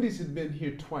 Wendy's had been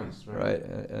here twice, right?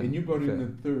 Right. And you brought it in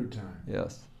the third time.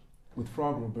 Yes. With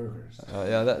Froggle Burgers.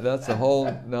 Yeah, that's a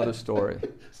whole nother story.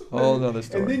 Whole nother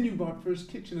story. And then you bought First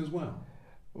Kitchen as well.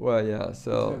 Well, yeah.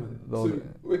 So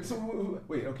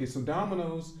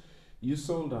Domino's, you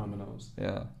sold Domino's.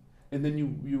 Yeah. And then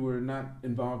you were not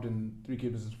involved in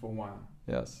 3K business for a while.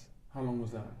 Yes. How long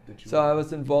was that you So I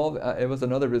was involved, it was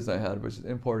another business I had, which is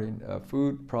importing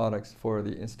food products for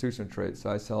the institutional trade. So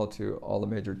I sell to all the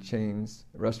major chains,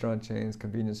 restaurant chains,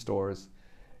 convenience stores,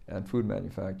 and food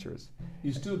manufacturers.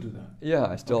 You still do that? Yeah,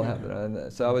 I still have it.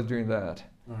 And so I was doing that.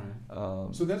 All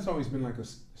right. So that's always been like a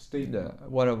staple. Yeah,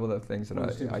 one of the things that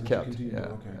I kept.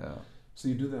 Yeah. So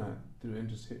you do that through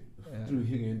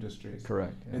Higa Industries.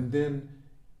 Correct. Yeah. And then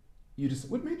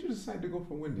what made you decide to go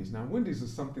for Wendy's? Now, Wendy's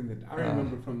is something that I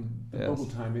remember from the yes. bubble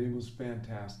time, and it was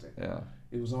fantastic. Yeah.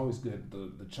 It was always good.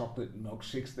 The chocolate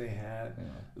milkshakes they had, Yeah.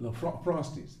 the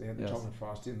Frosties. They had the Yes. chocolate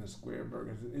Frosty and the square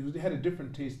burgers. It had a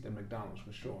different taste than McDonald's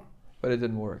for sure. But it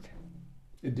didn't work.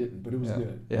 It didn't, but it was Yeah.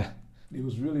 good. Yeah. It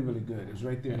was really, really good. It was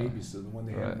right there in Yeah. Ibisu, the one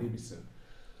they had Right. in Ibisu.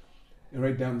 And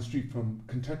right down the street from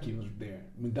Kentucky was there.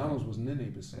 McDonald's wasn't in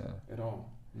Ibisu Yeah. at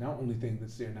all. Now, only thing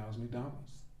that's there now is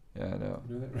McDonald's. Yeah, I know.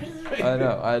 You know that, right? I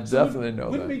know. I So definitely know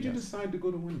that. What made you yes. decide to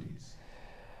go to Wendy's?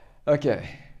 Okay,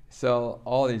 so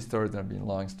all these stories have been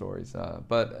long stories, so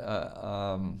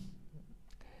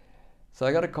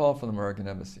I got a call from the American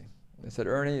Embassy. They said,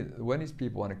 Ernie, the Wendy's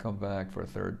people want to come back for a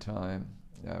third time.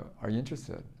 Are you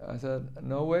interested? I said,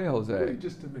 no way, Jose. Wait,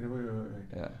 just a minute. Wait.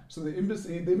 Yeah, So the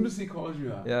embassy calls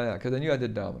you out. yeah, because they knew I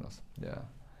did Domino's. Yeah,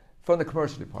 from the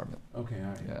commercial department. Okay,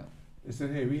 all right. Yeah. They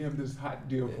said, hey, we have this hot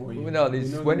deal for you. No,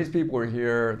 these You know Wendy's this? people were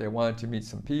here. They wanted to meet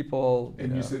some people. And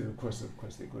you know. said, of course,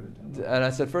 they couldn't. And I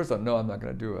said, first off, no, I'm not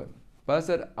going to do it. But I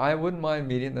said, I wouldn't mind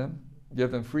meeting them, give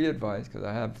them free advice because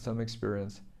I have some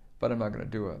experience, but I'm not going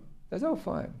to do it. They said, oh,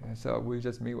 fine. And so we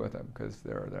just meet with them because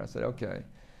they're there. I said, okay.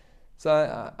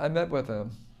 So I met with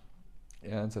them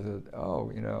and said,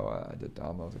 oh, I did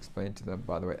Domino's, explained to them,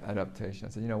 by the way, adaptation. I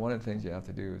said, one of the things you have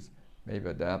to do is maybe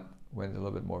adapt Wendy's a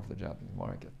little bit more for the Japanese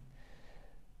market.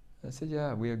 I said,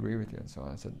 yeah, we agree with you and so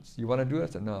on. I said, so you want to do it? I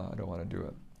said, no, I don't want to do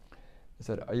it. I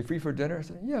said, are you free for dinner? I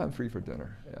said, yeah, I'm free for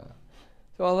dinner. Yeah.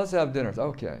 So well, let's have dinner. I said,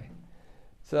 okay.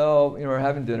 So we're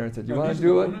having dinner. I said, do you want to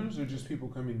do it? Owners or just people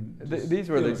coming? These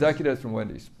were the executives from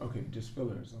Wendy's. Okay, just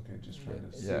fillers. Okay, just trying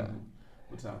to see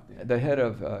what's out there. The head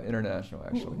of international,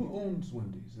 actually. Who owns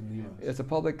Wendy's in the U.S.? It's a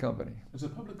public company. It's a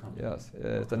public company. Yes,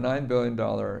 it's a $9 billion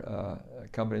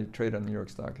company traded on the New York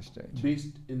Stock Exchange.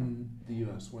 Based in the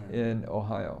U.S. Where? In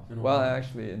Ohio. In Well, Ohio.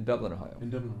 actually, in Dublin, Ohio. In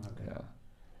Dublin, okay.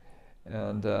 Yeah.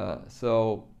 And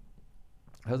so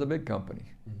it was a big company.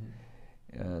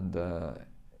 Mm-hmm. And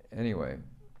anyway,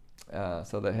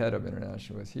 so the head of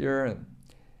international was here, and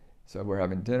so we're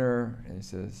having dinner, and he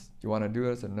says, do you want to do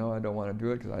it? I said, no, I don't want to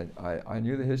do it, because I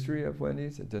knew the history of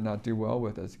Wendy's. It did not do well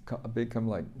with a big company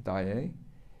like Daiei.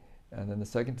 And then the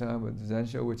second time with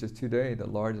Zensho, which is today the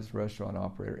largest restaurant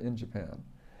operator in Japan.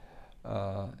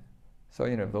 So,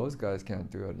 those guys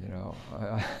can't do it,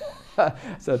 I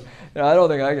said, I don't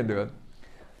think I can do it.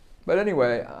 But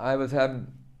anyway, I was having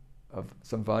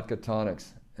some vodka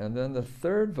tonics. And then the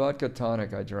third vodka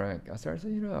tonic I drank, I started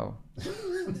saying,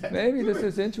 maybe this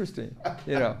is interesting.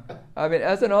 I mean,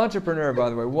 as an entrepreneur, by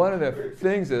the way, one of the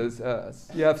things is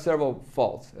you have several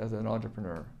faults as an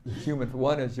entrepreneur.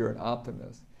 One is you're an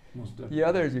optimist. The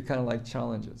other is you kind of like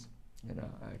challenges.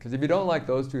 Because if you don't like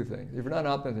those two things, if you're not an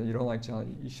optimist and you don't like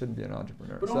challenge, you shouldn't be an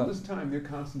entrepreneur. But all this time, they're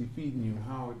constantly feeding you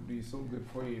how it'd be so good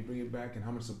for you to bring it back and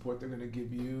how much support they're going to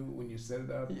give you when you set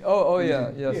it up.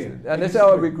 Yes. Yeah. And that's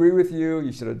how I agree with you.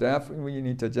 You should adapt when you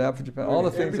need to adapt for Japan. All the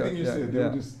things. Everything you said, they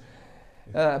were just...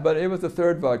 but it was the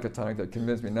third vodka tonic that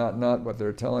convinced me, not what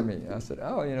they're telling me. I said,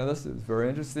 this is very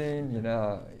interesting.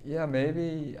 Yeah,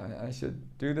 maybe I should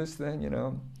do this thing.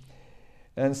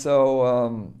 And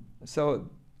so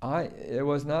it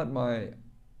was not my.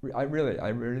 I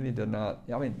really did not.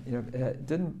 I mean, it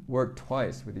didn't work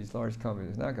twice with these large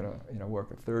companies. It's not going to,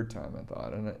 work a third time. I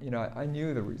thought, and I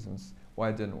knew the reasons why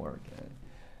it didn't work.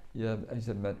 I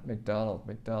said McDonald's.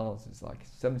 McDonald's is like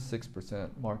 76%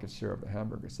 market share of the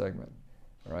hamburger segment,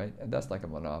 right? And that's like a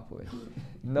monopoly.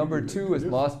 Number two is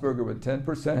Moss Burger with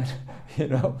 10%.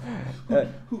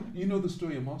 You know the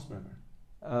story of Moss Burger?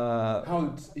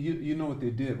 How you know what they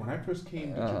did when I first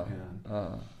came to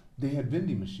Japan? They had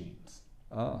vending machines,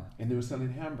 and they were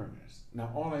selling hamburgers.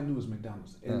 Now all I knew was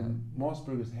McDonald's, and Moss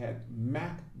Burgers had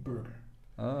Mac Burger,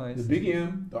 the big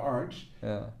M, the arch,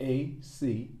 A,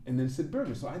 C, and then it said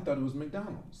burger. So I thought it was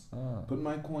McDonald's. Put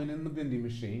my coin in the vending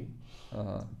machine,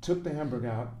 took the hamburger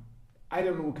out. I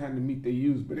don't know what kind of meat they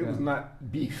used, but it was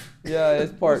not beef. Yeah,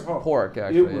 it's pork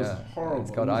actually. It was horrible.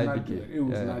 It's called it was IBK. not good. It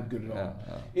was not good at all.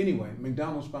 Yeah. Anyway,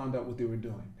 McDonald's found out what they were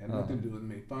doing. Had nothing to do with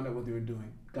me. Found out what they were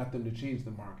doing. Got them to change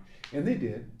the mark. And they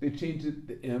did. They changed it,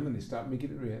 the M, and they stopped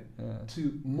making it red,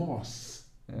 to Moss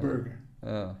Burger.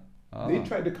 They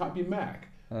tried to copy Mac.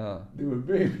 They were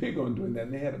very big on doing that.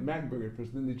 And they had a Mac Burger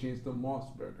first, then they changed to Moss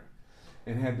Burger.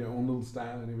 And had their own little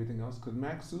style and everything else, because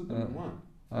Mac sued them and won.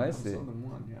 I see. Southern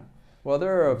won, yeah. Well,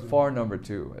 they're a far number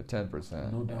two at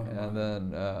 10%, no doubt about and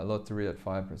then Lotteria at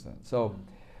 5%. So,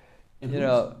 and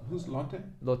who's Lotte?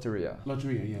 Lotteria.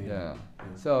 Lotteria, yeah.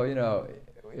 So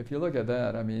if you look at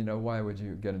that, I mean, why would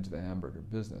you get into the hamburger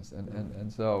business?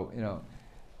 And so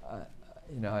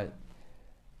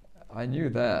I knew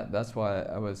that. That's why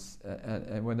I was,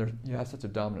 and when you have such a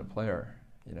dominant player,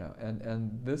 you know,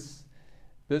 and this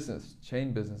business,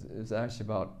 chain business, is actually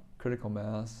about critical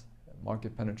mass,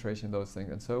 market penetration, those things.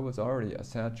 And so it was already a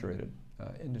saturated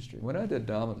industry. When I did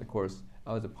Domino's, of course,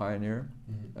 I was a pioneer.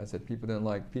 Mm-hmm. I said people didn't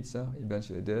like pizza.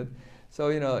 Eventually they did. So,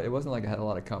 you know, it wasn't like I had a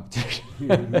lot of competition,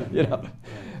 you know.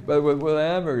 But with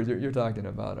hamburgers, you're talking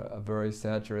about a very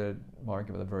saturated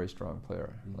market with a very strong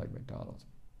player like McDonald's.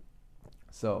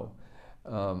 So,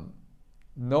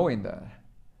 knowing that,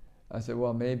 I said,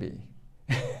 well, maybe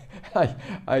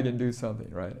I can do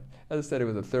something, right? As I said, it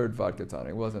was a third vodka tonic.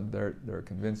 It wasn't they're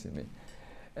convincing me.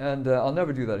 And I'll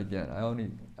never do that again.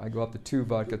 I go up to 2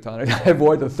 vodka tonics. I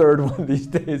avoid the third one these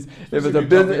days. If it's a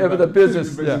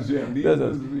business,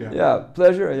 yeah,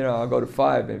 pleasure. You know, I'll go to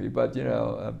 5 maybe, but you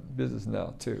know, business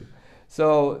now 2.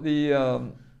 So we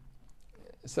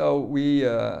you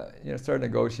know, started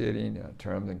negotiating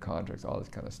terms and contracts, all this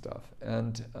kind of stuff.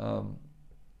 And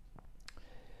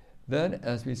then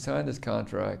as we signed this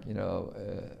contract, you know,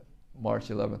 March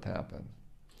 11th happened,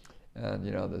 and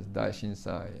you know, the Daishin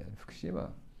Sai and Fukushima.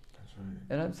 That's right.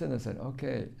 And I'm sitting there saying,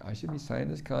 okay, I should be signing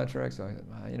this contract. So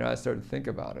you know, I started to think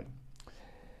about it,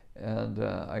 and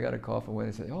I got a call from Wendy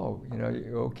and said, oh, you know,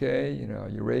 you okay? You know,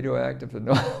 you're radioactive? I said,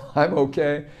 no, I'm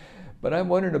okay. But I'm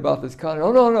wondering about this contract.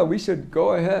 Oh, no, we should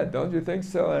go ahead. Don't you think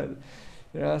so? And,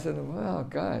 you know, I said, well,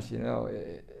 gosh, you know,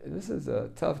 this is a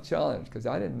tough challenge because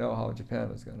I didn't know how Japan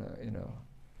was going to, you know,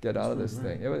 get out of this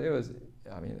thing. It was,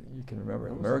 I mean, you can remember,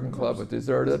 American Club was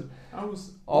deserted.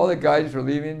 All the guys were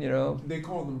leaving, you know. They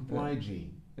called them Fly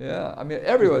G. Yeah, I mean,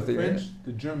 everyone. The French,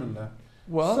 the German left.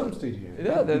 Well, some stayed here.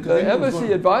 Yeah, the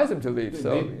embassy advised them to leave.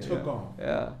 They took off.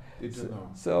 Yeah. They took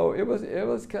off. So it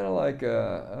was kind of like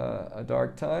a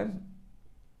dark time.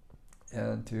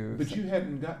 But you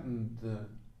hadn't gotten the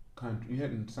contract. You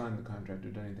hadn't signed the contract or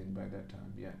done anything by that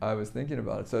time yet. I was thinking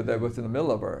about it. So that was in the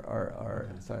middle of our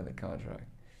signing the contract.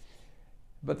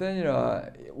 But then, you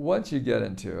know, once you get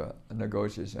into a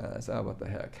negotiation, I said, oh, what the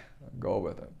heck, I'll go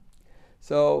with it.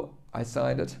 So I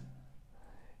signed it,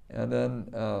 and then,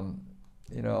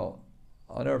 you know,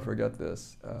 I'll never forget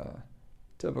this.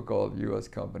 Typical of U.S.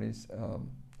 companies,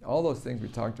 all those things we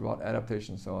talked about,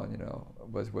 adaptation and so on, you know,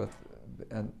 was with.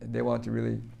 And they want to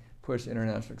really push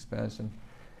international expansion.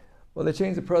 Well, they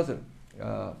changed the president,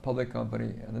 public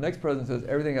company, and the next president says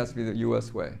everything has to be the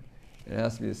U.S. way. It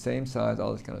has to be the same size,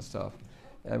 all this kind of stuff.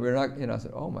 And we're not, you know, I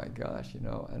said, oh my gosh, you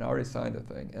know, and I already signed the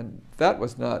thing. And that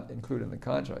was not included in the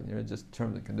contract, you know, just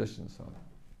terms and conditions.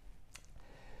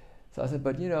 So I said,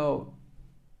 but you know,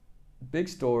 big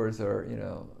stores are, you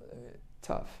know,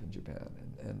 tough in Japan,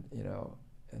 and you know,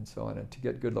 and so on, and to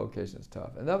get good locations is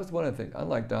tough. And that was one of the things,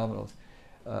 unlike Domino's,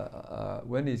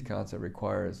 Wendy's concept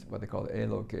requires what they call A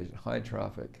location, high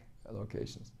traffic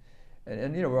locations.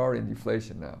 And you know, we're already in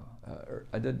deflation now.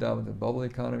 I did Domino's in the bubble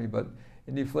economy, but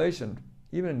in deflation,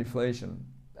 even in deflation,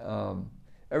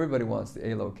 everybody wants the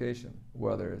A location,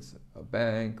 whether it's a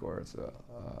bank or it's a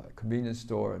convenience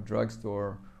store, a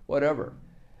drugstore, whatever.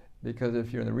 Because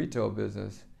if you're in the retail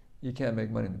business, you can't make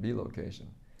money in the B location.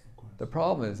 The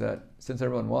problem is that since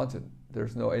everyone wants it,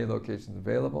 there's no A locations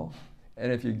available.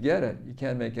 And if you get it, you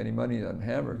can't make any money on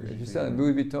hamburgers. If you're selling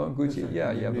Louis Vuitton, Gucci,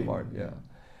 yeah, you have a market, yeah.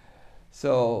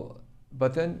 So,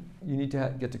 but then you need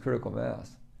to get to critical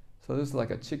mass. So this is like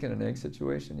a chicken and egg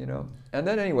situation, you know. And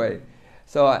then anyway,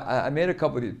 so I made a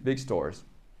couple of these big stores,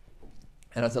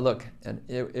 and I said, look, and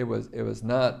it was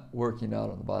not working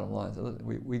out on the bottom line. So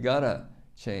we gotta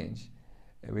change.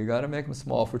 And we got to make them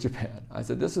small for Japan. I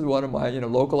said, this is one of my, you know,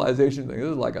 localization things.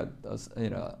 This is like a you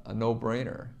know, a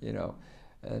no-brainer, you know.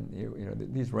 And you know,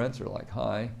 these rents are like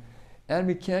high, and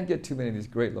we can't get too many of these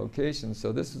great locations.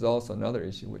 So this is also another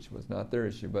issue, which was not their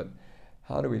issue, but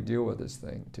how do we deal with this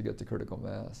thing to get to critical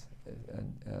mass?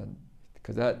 And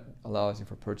because that allows you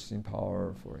for purchasing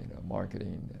power, for, you know,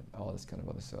 marketing and all this kind of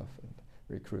other stuff, and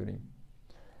recruiting.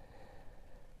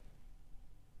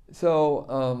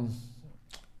 So.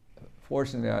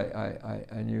 Fortunately,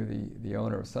 I knew the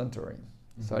owner of Suntory,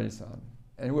 Saji-san,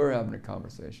 and we were having a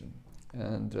conversation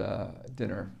and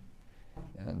dinner,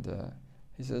 and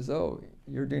he says, "Oh,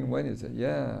 you're doing Wendy's?" I said,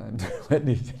 "Yeah, I'm doing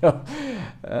Wendy's." You know?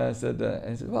 I said,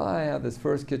 and he said, "Well, I have this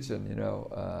First Kitchen, you know,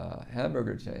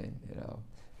 hamburger chain. You know,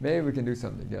 maybe we can do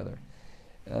something together."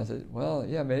 And I said, "Well,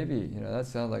 yeah, maybe. You know, that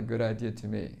sounds like a good idea to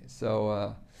me."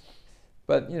 So.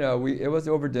 But you know, it was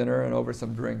over dinner and over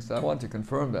some drinks. So I wanted to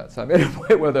confirm that. So I made a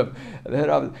point with him. The head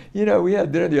office. You know, we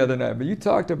had dinner the other night, but you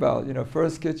talked about, you know,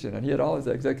 First Kitchen, and he had all his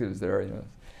executives there, you know.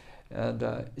 And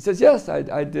he says, yes,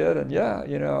 I did, and yeah,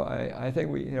 you know, I think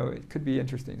we, you know, it could be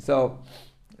interesting. So,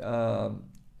 so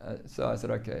I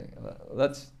said, okay,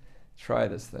 let's try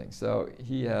this thing. So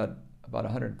he had about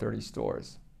 130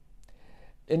 stores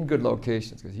in good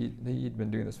locations, because he'd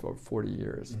been doing this for 40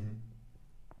 years,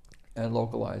 and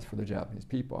localized for the Japanese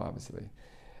people, obviously.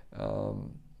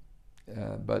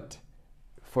 But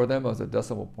for them, it was a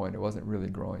decimal point. It wasn't really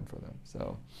growing for them.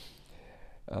 So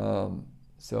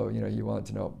you wanted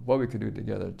to know what we could do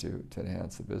together to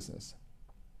enhance the business.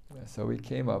 So we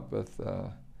came up with,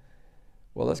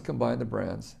 well, let's combine the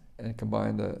brands and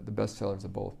combine the best sellers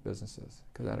of both businesses,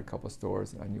 because I had a couple of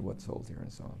stores and I knew what sold here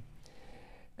and so on.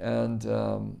 And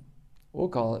we'll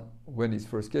call it Wendy's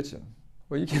First Kitchen.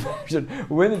 Well, you can imagine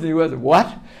Wendy's in the U.S.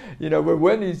 What? We're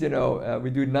Wendy's. We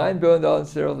do $9 billion in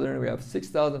sales there, and we have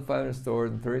 6,500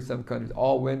 stores in 37 countries,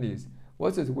 all Wendy's.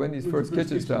 What's this Wendy's First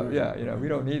Kitchen stuff? Right? Yeah, we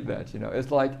don't need that.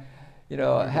 It's like,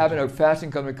 having a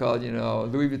fashion company called,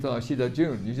 Louis Vuitton Shida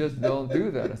June. You just don't do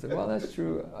that. I said, well, that's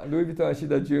true. Louis Vuitton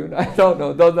Shida June. I don't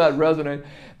know. Does not resonate.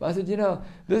 But I said,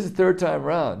 this is third time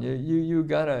around. You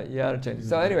gotta change it.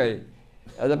 So anyway,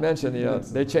 as I mentioned,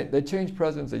 they changed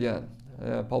presidents again.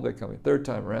 Public company, third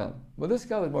time around. Well, this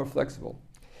guy was more flexible.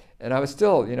 And I was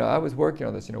still, I was working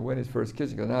on this, Wendy's First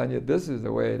Kitchen, because now I knew this is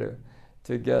the way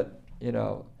to get,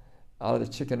 out of the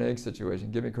chicken egg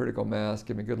situation, give me critical mass,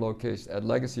 give me good location at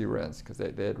legacy rents, because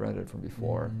they had rented from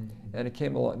before. And it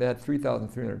came along, they had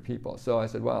 3,300 people. So I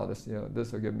said, wow, this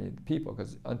will give me people,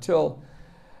 because until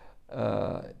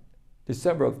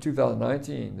December of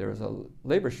 2019, there was a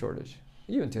labor shortage.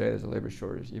 Even today, there's a labor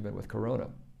shortage, even with Corona,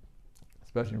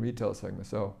 especially in retail segment.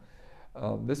 So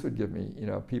this would give me,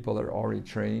 people that are already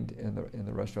trained in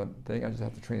the restaurant thing. I just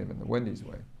have to train them in the Wendy's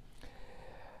way.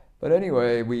 But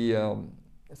anyway,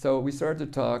 so we started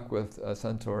to talk with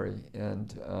Suntory,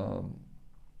 and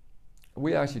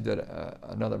we actually did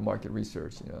another market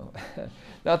research.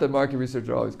 Not that market research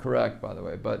are always correct, by the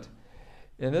way, but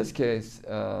in this case,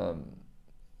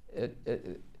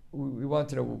 we wanted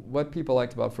to know what people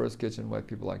liked about First Kitchen, what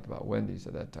people liked about Wendy's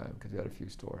at that time, because we had a few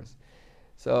stores.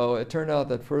 So it turned out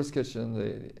that First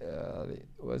Kitchen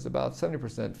was about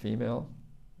 70% female,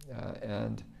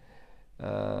 and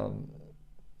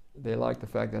they liked the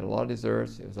fact that it had a lot of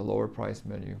desserts. It was a lower price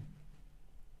menu,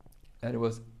 and it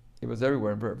was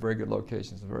everywhere in very, very good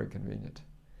locations and very convenient.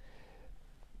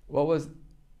 What was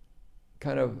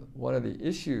kind of one of the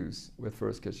issues with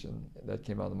First Kitchen that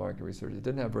came out of the market research, it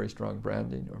didn't have very strong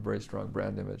branding or very strong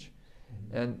brand image.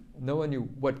 And no one knew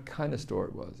what kind of store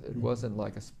it was. It wasn't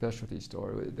like a specialty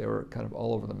store. They were kind of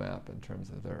all over the map in terms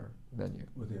of their menu.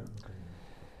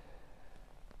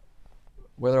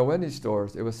 With our Wendy's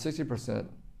stores, it was 60%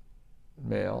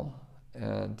 male,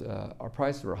 and our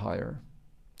prices were higher.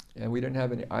 And we didn't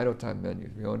have any idle time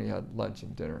menus. We only had lunch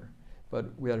and dinner.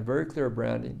 But we had very clear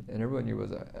branding, and everyone knew it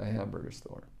was a hamburger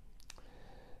store.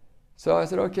 So I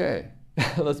said, okay,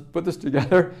 let's put this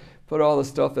together, put all the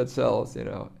stuff that sells,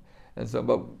 And so,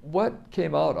 but what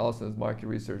came out also as market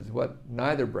research is what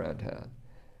neither brand had,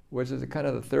 which is kind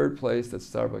of the third place that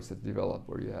Starbucks has developed,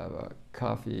 where you have a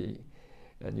coffee,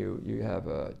 and you have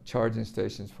charging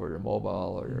stations for your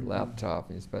mobile or your laptop,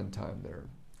 and you spend time there.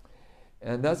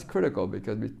 And that's critical,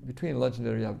 because between lunch and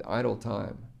dinner you have the idle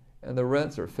time, and the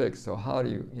rents are fixed. So how do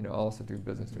you also do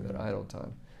business during that idle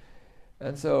time?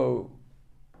 And so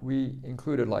we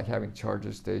included like having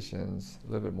charger stations, a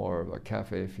little bit more of a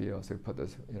cafe feel. So we put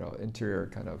this interior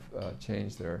kind of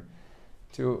change there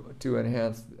to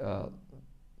enhance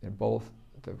in both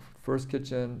the First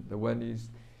Kitchen, the Wendy's,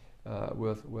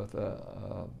 with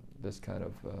this kind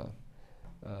of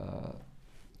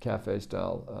cafe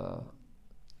style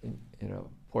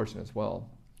portion as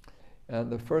well. And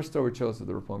the first store we chose was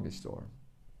the Roppongi store.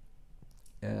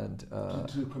 And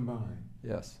to combine.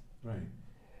 Yes. Right.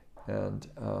 And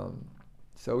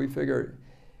so we figured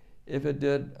if it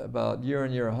did about year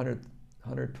on year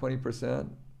 120%,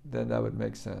 then that would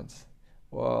make sense.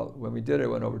 Well, when we did it, it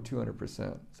went over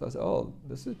 200%. So I said, oh,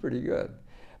 this is pretty good.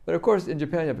 But of course, in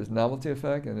Japan, you have this novelty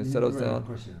effect, and it settles down.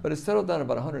 Course, yeah. But it settled down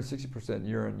about 160%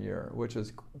 year on year, which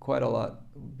is quite a lot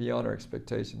beyond our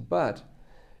expectation. But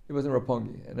it was in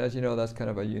Roppongi, and as you know, that's kind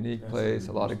of a unique place,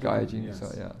 a lot of gaijin. Yes.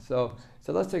 So yeah.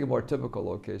 So let's take a more typical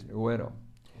location, Ueno. Okay.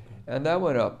 And that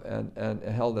went up and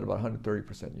it held at about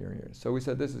 130% year on year. So we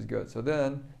said, this is good. So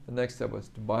then the next step was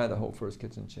to buy the whole First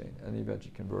Kitchen chain and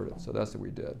eventually convert it. So that's what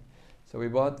we did. So we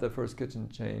bought the First Kitchen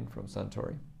chain from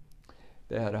Suntory.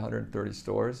 They had 130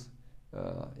 stores,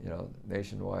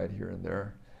 nationwide here and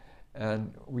there.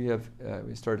 And we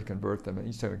started to convert them, and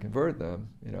each time we converted them,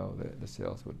 the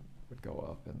sales would go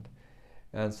up.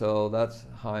 And so that's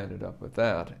how I ended up with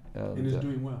that. And it's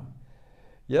doing well.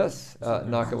 Yes,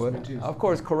 knock on wood. Of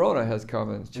course, Corona has come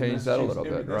and changed that a little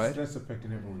bit, right? That's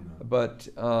affecting everyone now. But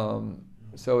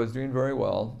So it's doing very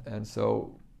well, and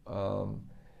so,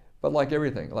 but like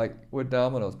everything, like with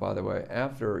Domino's, by the way,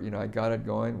 after I got it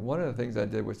going, one of the things I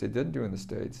did, which they didn't do in the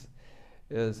States,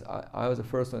 is I was the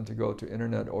first one to go to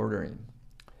internet ordering,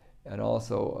 and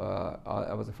also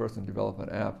I was the first one to develop an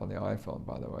app on the iPhone,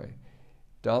 by the way.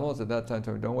 Domino's at that time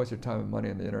told me, don't waste your time and money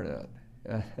on the internet.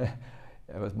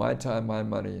 It was my time, my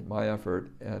money, my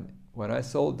effort, and when I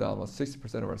sold Domino's,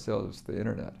 60% of our sales was the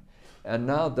internet. And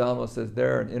now Domino's says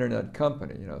they're an internet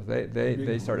company.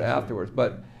 They started afterwards,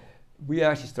 but we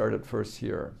actually started first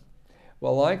here.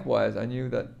 Well, likewise, I knew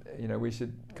that we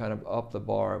should kind of up the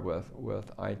bar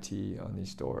with IT on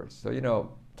these stores. So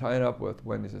tying up with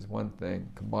Wendy's is one thing,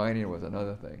 combining it was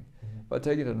another thing, but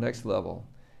taking it to the next level.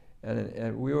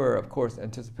 And we were, of course,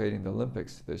 anticipating the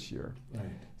Olympics this year. Right.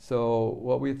 So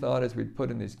what we thought is we'd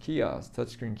put in these kiosks,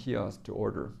 touchscreen kiosks to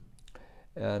order.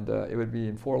 And it would be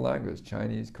in 4 languages,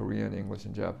 Chinese, Korean, English,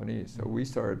 and Japanese. So we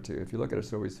started to, if you look at it,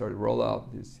 so we started to roll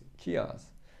out these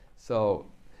kiosks.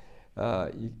 So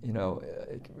you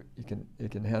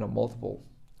can handle multiple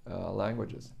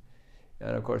languages.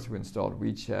 And of course we installed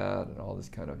WeChat and all this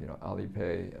kind of,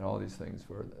 Alipay and all these things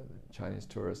for Chinese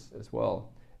tourists as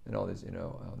well. And all these,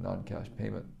 non-cash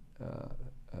payment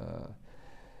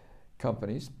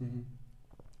companies.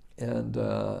 And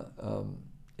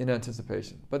in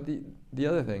anticipation. But the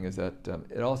other thing is that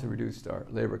it also reduced our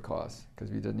labor costs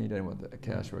because we didn't need anyone with a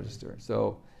cash register.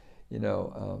 So,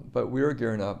 but we were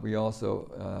gearing up. We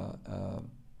also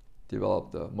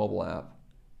developed a mobile app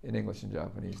in English and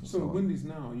Japanese. And so Wendy's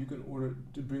now, you can order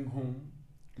to bring home.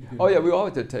 Oh yeah, we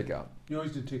always did takeout. You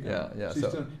always did takeout. Yeah.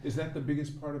 So is that the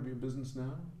biggest part of your business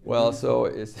now? Well, so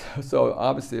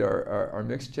obviously our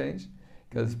mix changed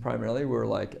because primarily we're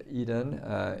like eat-in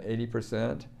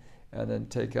 80%. And then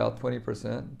take out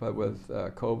 20%, but with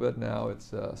COVID now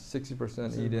it's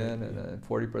 60% eat-in and then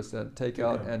 40%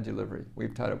 takeout and delivery.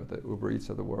 We've tied up with the Uber Eats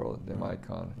of the world, the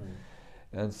Micon.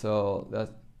 And so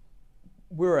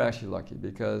we're actually lucky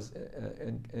because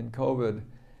in COVID,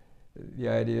 the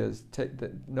idea is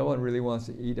that no one really wants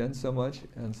to eat in so much,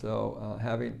 and so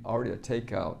having already a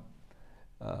takeout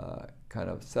kind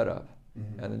of setup,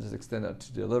 and then just extend that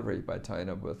to delivery by tying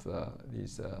up with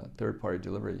these third-party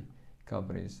delivery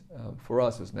companies, for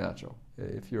us is natural.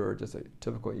 If you're just a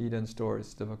typical eat-in store,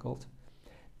 it's difficult.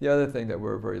 The other thing that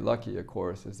we're very lucky, of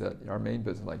course, is that our main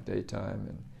business, like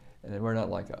daytime, and then we're not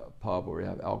like a pub where we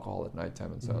have alcohol at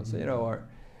nighttime and so on. So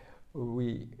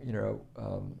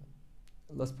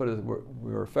let's put it,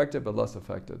 we were affected but less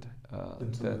affected.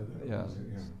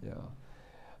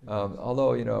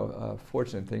 Although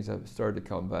fortunately things have started to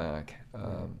come back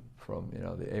from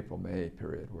the April-May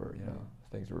period where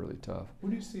things were really tough. Where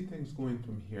do you see things going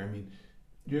from here? I mean,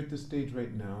 you're at the stage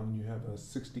right now and you have a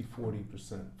 60-40%,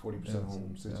 40%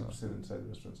 home, 60% inside the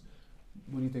restaurants.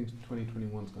 What do you think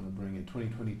 2021 is going to bring in?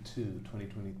 2022,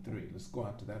 2023? Let's go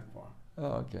out to that far.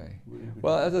 Oh, okay.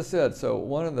 Well, as I said, so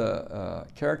one of the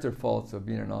character faults of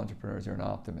being an entrepreneur is you're an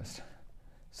optimist.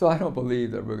 So I don't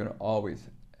believe that we're going to always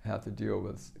have to deal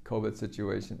with COVID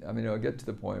situation. I mean, it'll get to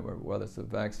the point where whether it's a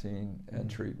vaccine and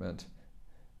treatment,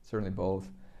 certainly both,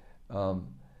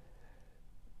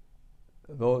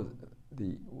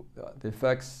 the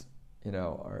effects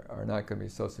are not going to be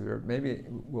so severe. Maybe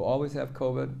we'll always have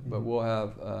COVID, but we'll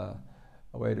have a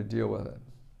way to deal with it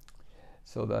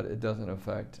so that it doesn't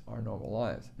affect our normal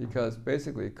lives. Because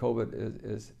basically COVID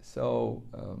is so,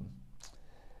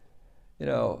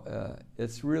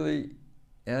 it's really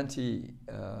in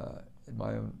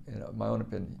my own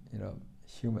opinion,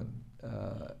 human.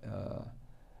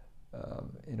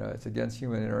 It's against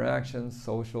human interactions,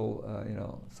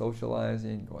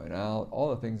 socializing, going out, all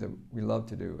the things that we love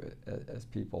to do as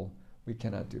people, we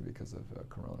cannot do because of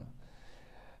Corona.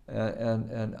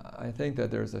 And I think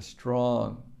that there's a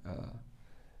strong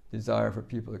desire for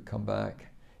people to come back.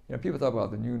 People talk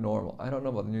about the new normal. I don't know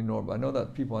about the new normal. I know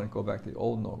that people want to go back to the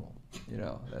old normal,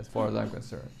 as far as I'm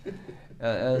concerned.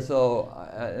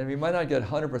 And we might not get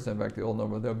 100% back to the old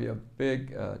normal. There'll be a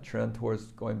big trend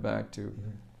towards going back to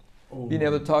being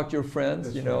able to talk to your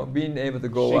friends, being able to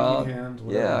go out,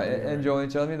 enjoying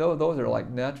each other. I mean, those are like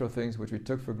natural things which we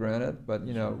took for granted, but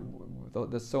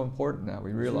that's so important now.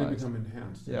 We realize. It's really become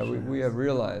enhanced. Yeah, we have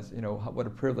realized, what a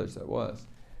privilege that was,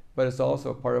 but it's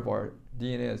also part of our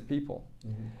DNA as people.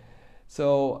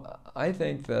 So I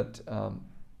think that,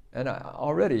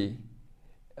 already,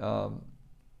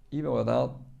 even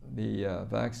without the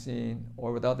vaccine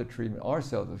or without the treatment, our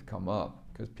sales have come up.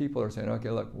 Because people are saying, okay,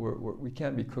 look, we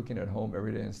can't be cooking at home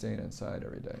every day and staying inside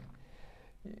every day.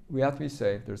 We have to be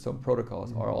safe. There's some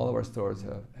protocols. All of our stores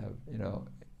have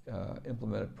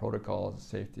implemented protocols,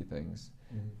 safety things,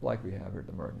 like we have here at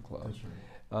the American Club. That's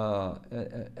right.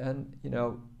 And you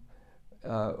know,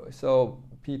 so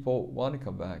people want to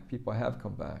come back. People have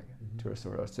come back to our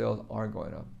store. Our sales are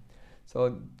going up.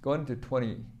 So going into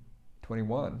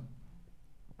 2021,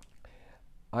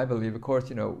 I believe, of course,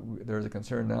 you know, there's a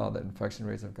concern now that infection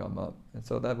rates have come up, and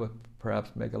so that would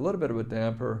perhaps make a little bit of a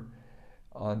damper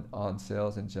on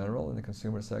sales in general in the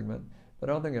consumer segment. But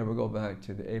I don't think it will go back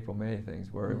to the April-May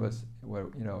things where it was,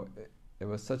 you know, it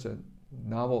was such a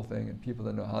novel thing and people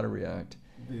didn't know how to react.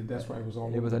 That's why it was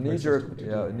all. It was a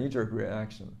knee-jerk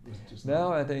reaction.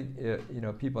 Now I think you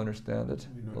know, people understand it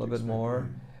a little bit more,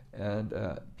 and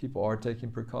people are taking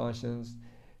precautions,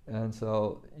 and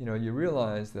so you know, you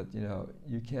realize that you know,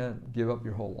 you can't give up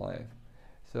your whole life,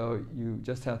 so you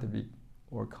just have to be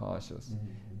more cautious.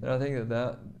 And I think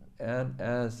that and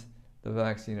as the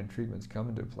vaccine and treatments come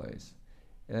into place,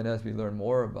 and as we learn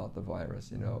more about the virus,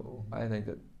 you know, I think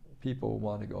that people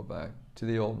want to go back to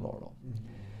the old normal.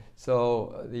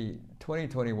 So the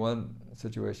 2021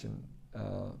 situation,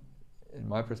 in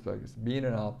my perspective, being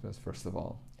an optimist first of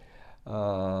all,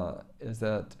 is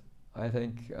that I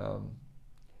think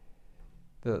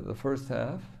the first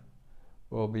half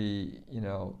will be, you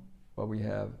know, what we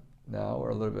have now, or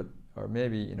a little bit, or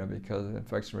maybe, you know, because the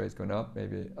infection rate's going up,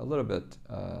 maybe a little bit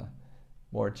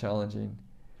more challenging.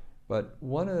 But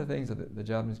one of the things that the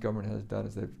Japanese government has done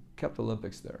is they've kept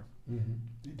Olympics there.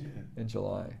 They did. In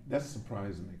July. That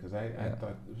surprised me because I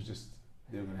thought it was just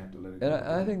they were going to have to let it go. And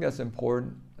I think that's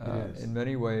important in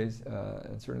many ways,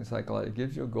 and certainly psychologically. It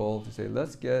gives you a goal to say,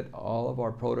 let's get all of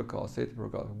our protocols, safety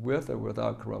protocols, with or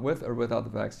without the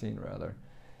vaccine, rather,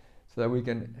 so that we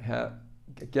can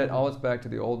get always back to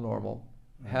the old normal.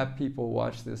 Have people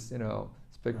watch this, you know,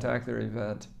 spectacular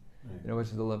event, you know, which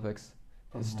is the Olympics,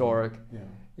 historic.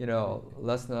 You know,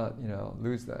 let's not, you know,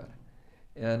 lose that.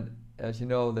 And as you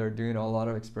know, they're doing a lot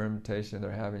of experimentation.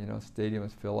 They're having, you know,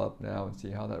 stadiums fill up now and see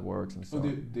how that works and so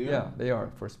on. They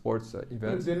are for sports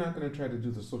events. They're not going to try to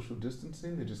do the social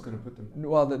distancing. They're just going to put them.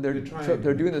 Well,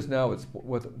 they're doing this now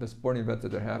with the sporting events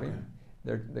that they're having.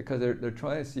 Because they're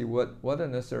trying to see what are the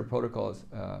necessary protocols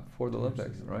for the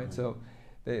Olympics, right? So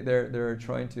they're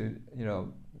trying to, you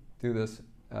know, do this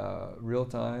real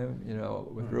time, you know,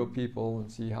 with real people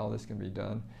and see how this can be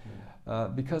done,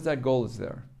 because that goal is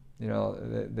there. You know,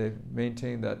 they've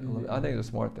maintained that. I think it's a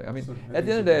smart thing. I mean, at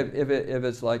the end of the day, if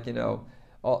it's like, you know,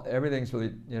 everything's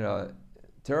really, you know,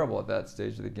 terrible at that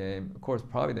stage of the game, of course,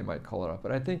 probably they might call it off.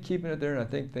 But I think keeping it there, and I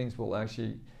think things will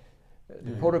actually,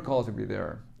 the protocols will be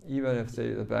there, even if,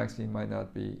 say, the vaccine might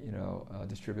not be, you know,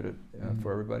 distributed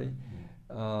for everybody.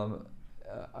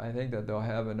 I think that they'll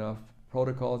have enough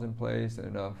protocols in place and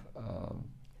enough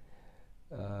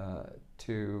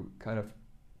to kind of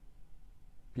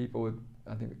people would,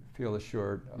 I think, feel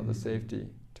assured of the safety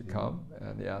to come,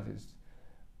 and the athletes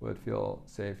would feel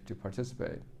safe to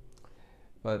participate.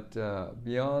 But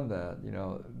beyond that, you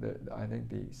know, I think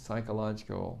the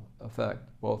psychological effect,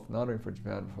 both not only for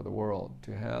Japan but for the world,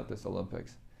 to have this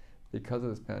Olympics because of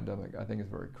this pandemic, I think is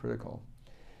very critical.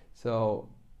 So,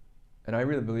 and I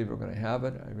really believe we're going to have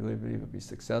it. I really believe it'll be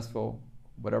successful,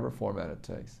 whatever format it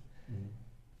takes.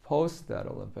 Post that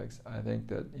Olympics, I think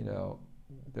that, you know,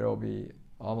 there will be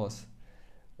almost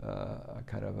a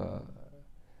kind of a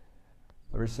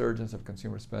resurgence of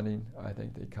consumer spending. I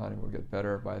think the economy will get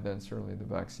better. By then, certainly the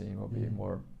vaccine will be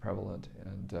more prevalent.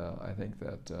 And I think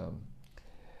that,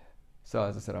 so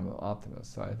as I said, I'm an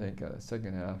optimist. So I think the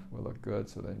second half will look good.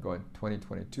 So then going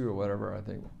 2022 or whatever, I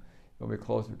think we'll be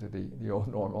closer to the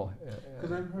old normal.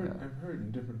 Because I've heard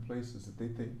in different places that they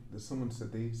think, that someone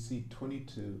said they see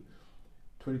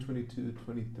 2022,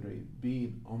 23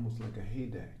 being almost like a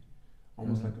heyday.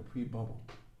 Almost like a pre-bubble,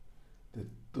 that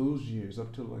those years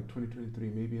up till like 2023,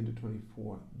 maybe into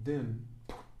 24, then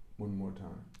one more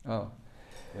time. Oh,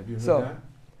 have you heard that?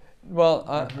 Well,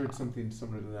 I've heard something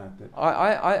similar to that.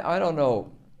 I don't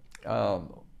know,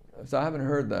 so I haven't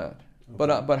heard that.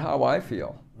 Okay. But how I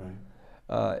feel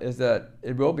is that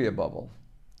it will be a bubble,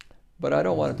 but I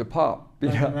don't want it to pop. I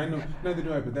know, neither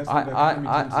do I. But that's what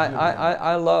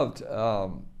I loved.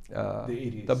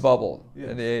 The bubble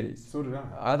in the 80s. So did I.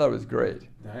 I thought it was great.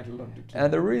 I loved it too.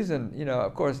 And the reason, you know,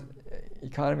 of course,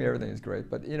 economy, everything is great,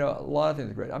 but, you know, a lot of things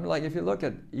are great. I mean, like, if you look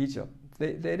at Egypt,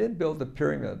 they didn't build the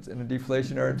pyramids in a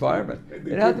deflationary environment.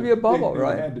 It had to be a bubble,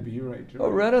 right? It had to be, you're right.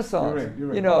 Renaissance. You're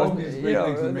right. You know, all these great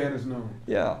things that man has known.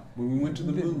 Yeah. When we went to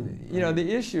the moon. You know,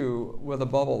 the issue with a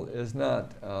bubble is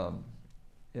not,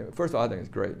 you know, first of all, I think it's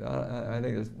great. I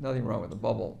think there's nothing wrong with the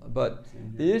bubble. But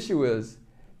the issue is,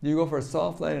 you go for a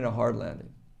soft landing and a hard landing.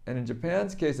 And in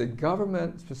Japan's case, the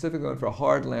government specifically went for a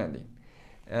hard landing.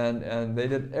 And they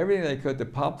did everything they could to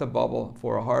pop the bubble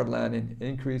for a hard landing,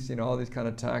 increasing all these kind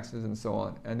of taxes and so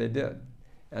on, and they did.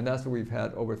 And that's what we've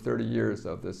had over 30 years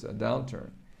of this downturn.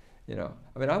 You know,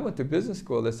 I mean, I went to business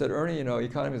school. They said, Ernie, you know,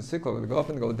 economy is cyclical. They go up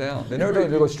and go down. They never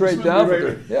go straight down.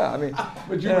 Right. Yeah, I mean.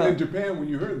 But you were in Japan when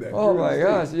you heard that. Oh my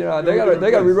gosh, you know, they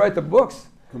got to rewrite the books.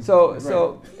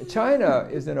 So China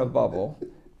is in a bubble,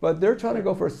 but they're trying to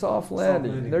go for a soft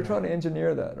landing. They're trying to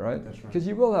engineer that, right? That's right. Because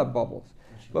you will have bubbles.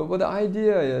 But what the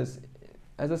idea is,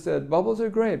 as I said, bubbles are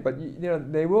great, but you know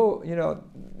they will, you know,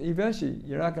 eventually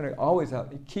you're not going to always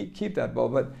have keep that bubble.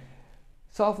 But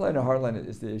soft landing and hard landing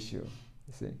is the issue.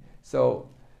 You see, so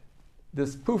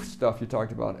this poof stuff you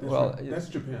talked about. That's well, right. That's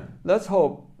Japan. Let's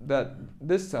hope that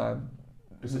this time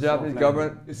the Japanese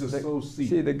government,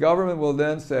 see, the government will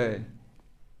then say,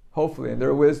 hopefully in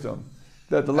their wisdom,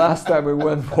 that the last time we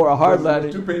went for a hard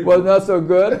landing was not so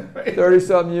good,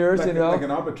 30-some years, like, you know. Like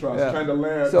an albatross trying to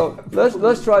land. So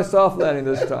let's try soft landing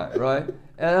this time, right? And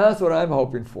that's what I'm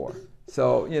hoping for.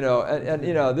 So, you know, and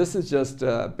you know, this is just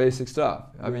basic stuff.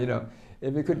 I mean, you know,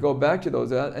 if you could go back to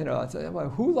those, you know, I'd say, well,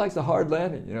 who likes a hard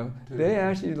landing, you know? They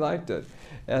actually liked it.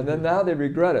 And then now they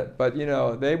regret it. But, you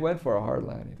know, they went for a hard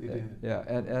landing. They did. Yeah,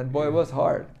 and boy, it was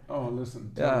hard. Oh,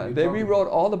 listen. Yeah, they rewrote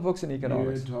all the books in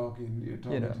economics. You're talking,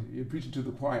 you know. You're preaching to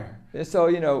the choir. So,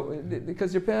 you know,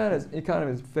 because Japan's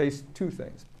economy has faced two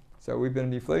things. So we've been in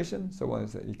deflation, so one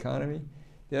is the economy.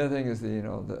 The other thing is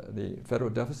the federal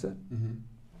deficit,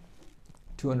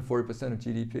 240% of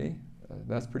GDP.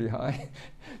 That's pretty high.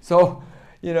 So,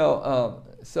 you know,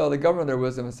 so the government, their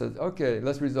wisdom, says, okay,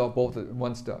 let's resolve both in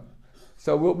one step.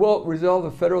 So we'll resolve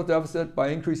the federal deficit by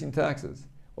increasing taxes.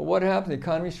 Well, what happens? The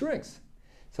economy shrinks.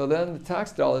 So then the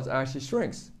tax dollars actually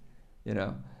shrinks, you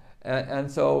know. And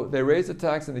so they raise the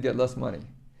tax and they get less money.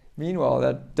 Meanwhile,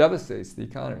 that devastates the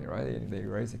economy, right? They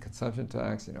raise the consumption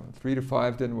tax, you know, 3 to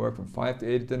 5 didn't work, from 5 to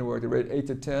 8 it didn't work, they raised 8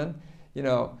 to 10. You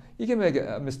know, you can make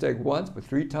a mistake once, but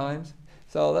 3 times.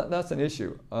 So that's an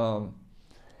issue. And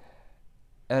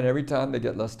every time they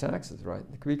get less taxes, right?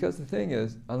 Because the thing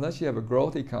is, unless you have a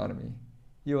growth economy,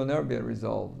 you will never be able to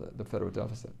resolve the federal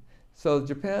deficit. So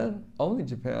Japan, only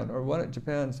Japan, or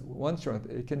Japan's one strength,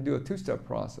 it can do a two-step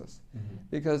process.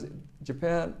 Because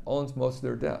Japan owns most of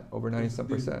their debt, over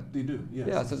 90-some%. They do, yes.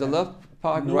 Yeah, so the left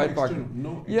pocket, No right pocket.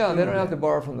 Yeah, they don't have to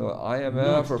borrow from the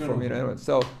IMF or from, you know,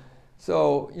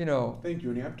 so, you know. Thank you,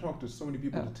 Ernie. I've talked to so many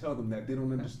people to tell them that. They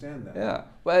don't understand that. Yeah,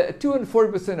 but at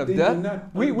 240% of they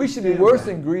debt, we should be worse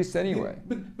than Greece anyway.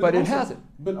 But it hasn't.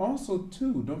 But also,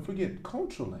 too, don't forget,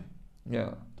 culturally.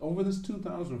 Yeah. Over this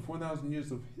 2,000 or 4,000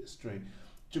 years of history,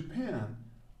 Japan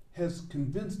has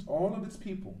convinced all of its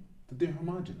people that they're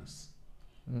homogenous.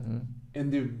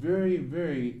 And they're very,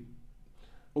 very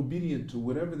obedient to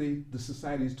whatever the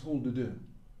society is told to do.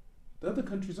 The other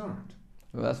countries aren't.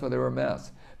 Well, that's why they were a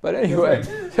mess. But anyway,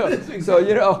 Right. so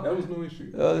you know, that was no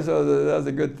issue. So that was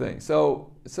a good thing.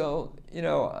 So you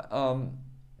know,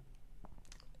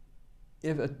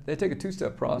 if they take a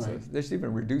two-step process, they should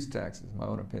even reduce taxes, in my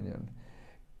own opinion.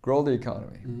 Grow the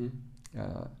economy,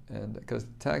 and because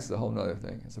tax is a whole other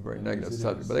thing. It's a very negative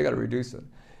subject, but they got to reduce it.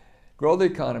 Grow the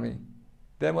economy.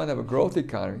 Then when they have a growth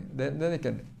economy, then they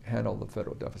can handle the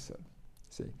federal deficit.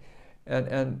 See.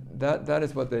 And that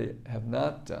is what they have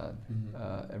not done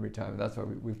every time. That's why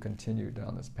we've continued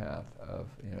down this path of,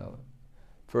 you know,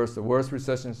 first the worst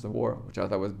recession is the war, which I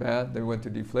thought was bad. Then we went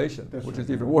to deflation, which is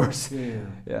even worse.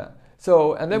 Yeah.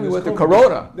 So and then we went to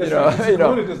Corona. That's right.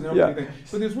 Corona doesn't help anything.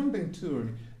 But there's one thing too,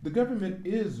 Ernie. The government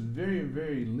is very,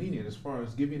 very lenient as far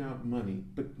as giving out money,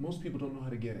 but most people don't know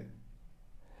how to get it.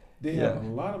 They have a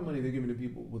lot of money they're giving to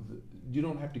people. You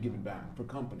don't have to give it back for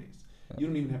companies. You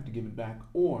don't even have to give it back,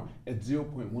 or at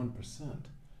 0.1%.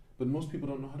 But most people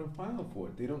don't know how to file for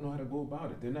it. They don't know how to go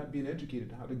about it. They're not being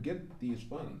educated how to get these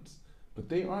funds. But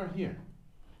they are here.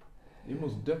 They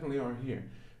most definitely are here.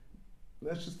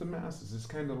 That's just the masses. It's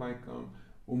kind of like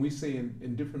when we say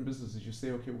in different businesses, you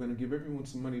say, okay, we're going to give everyone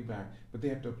some money back, but they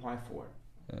have to apply for it.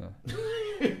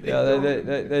 Yeah,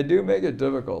 they do make it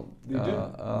difficult. They do,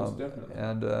 most definitely.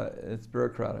 And it's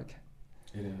bureaucratic.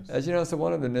 It is. As you know, so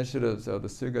one of the initiatives of the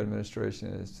Suga administration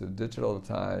is to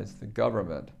digitalize the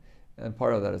government, and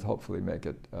part of that is hopefully make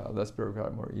it less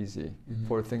bureaucratic, more easy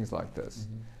for things like this.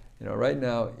 You know, right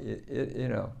now, you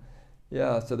know,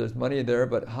 so there's money there,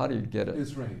 but how do you get it?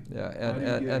 That's right. Yeah,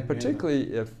 and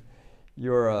particularly if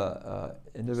you're a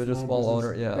individual small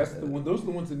owner, That's the one. Those are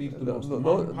the ones that need the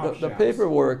most. The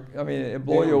paperwork, I mean, it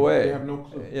blow you away. They have no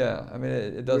clue. Yeah, I mean,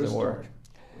 it doesn't work.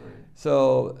 Right.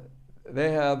 So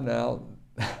they have now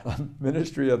a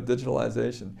Ministry of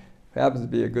Digitalization. Happens to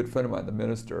be a good friend of mine, the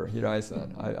minister,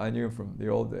 Hirai-san. I knew him from the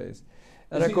old days.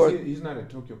 And of course, he's not at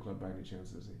Tokyo Club by any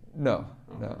chance, is he? no,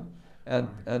 Okay. no.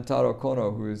 And Taro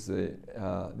Kono, who is the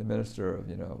minister of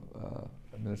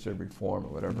Ministry of Reform or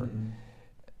whatever,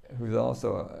 who's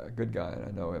also a good guy, and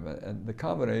I know him. And the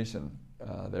combination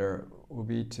there will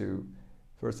be to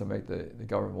first to make the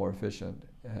government more efficient,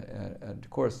 and of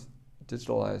course,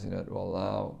 digitalizing it will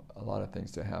allow a lot of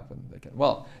things to happen.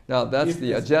 Well, now that's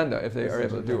the agenda if they are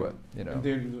able to do it.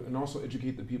 And also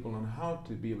educate the people on how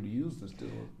to be able to use this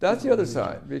digital. That's the other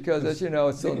side, because as you know,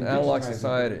 it's still an analog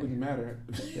society. It wouldn't matter.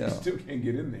 You still can't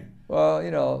get in there.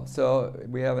 Well, so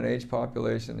we have an aged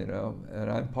population, and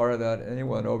I'm part of that.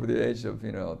 Anyone over the age of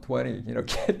 20,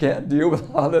 can't deal with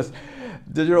all this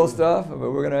digital stuff. But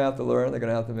we're going to have to learn. They're going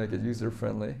to have to make it user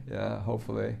friendly. Yeah,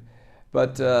 hopefully.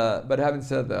 But having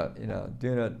said that,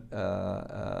 doing it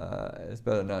is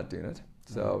better than not doing it.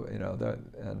 So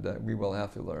we will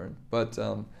have to learn. But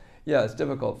it's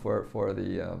difficult for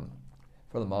the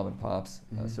mom and pops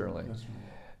certainly. That's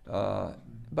right.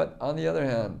 But on the other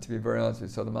hand, to be very honest with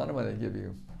you, so the amount of money they give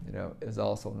you, is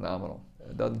also nominal.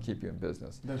 It doesn't keep you in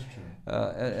business. That's true.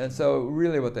 And so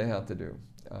really, what they have to do.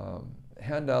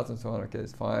 Handouts and so on, okay,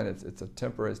 it's fine. It's a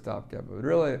temporary stopgap, but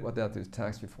really what they have to do is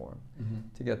tax reform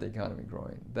to get the economy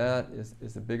growing. That is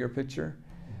the bigger picture.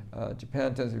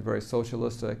 Japan tends to be very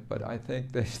socialistic, but I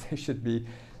think they should be a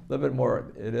little bit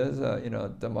more. It is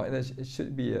it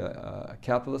should be a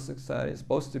capitalistic society. It's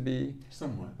supposed to be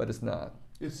somewhat, but it's not.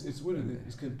 It's what it is.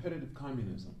 It's competitive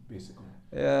communism, basically.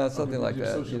 Yeah, something like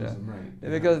that. Socialism, right?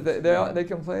 Because they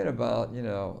complain about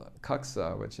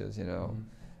kaksa, which is the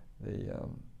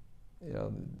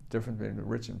difference between the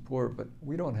rich and poor, but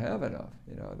we don't have enough,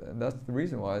 and that's the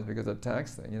reason why, is because of the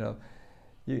tax thing,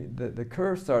 the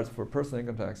curve starts for personal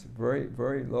income tax very,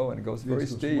 very low, and it goes very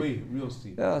steep. Real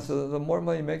steep. Yeah, so the more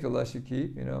money you make, the less you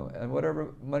keep, and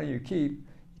whatever money you keep, you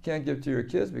can't give to your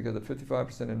kids because of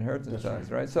 55% inheritance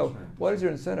tax, right? So what is your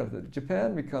incentive?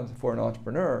 Japan becomes, for an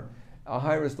entrepreneur, a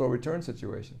high risk, low return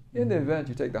situation. In the event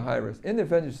you take the high risk, in the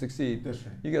event you succeed,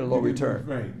 you get a low return.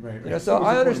 Right. So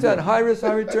I understand high risk,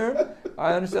 high return.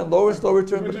 I understand low risk, low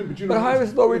return. But high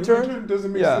risk, low return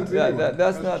doesn't make sense anyway.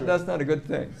 That's not a good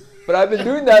thing. But I've been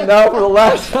doing that now for the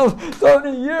last so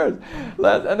many years,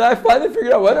 and I finally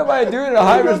figured out, what am I doing in a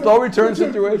high risk, low return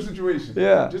situation?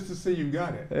 Yeah. Just to say you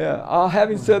got it. Yeah.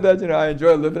 Having said that, I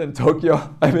enjoy living in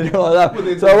Tokyo. I mean, so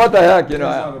what the heck, It has a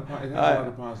lot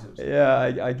of positives. Yeah,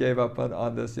 I gave up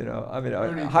on this,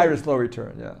 Ernie, high risk, low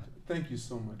return. Yeah. Thank you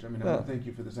so much. I want to thank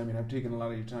you for this. I've taken a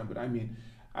lot of your time, but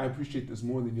I appreciate this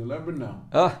more than you'll ever know.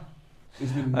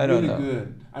 It's been really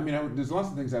good. There's lots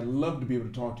of things I'd love to be able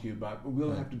to talk to you about, but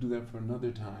we'll have to do that for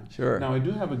another time. Sure. Now, I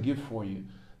do have a gift for you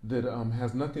that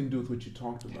has nothing to do with what you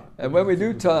talked about. And when we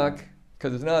do talk,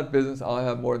 because it's not business, I'll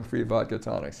have more than 3 vodka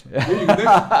tonics. There you go.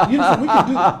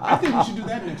 I think we should do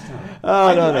that next time.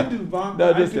 I do vodka.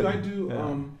 I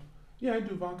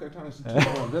do vodka tonics too.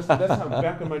 That's how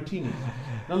vodka martinis.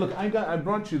 Now look, I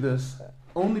brought you this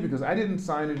only because I didn't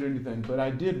sign it or anything, but I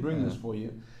did bring this for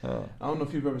you. I don't know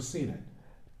if you've ever seen it.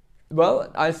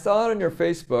 Well, I saw it on your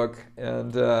Facebook,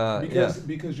 and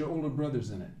because your older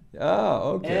brother's in it.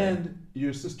 Oh, okay. And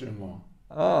your sister-in-law.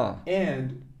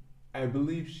 And I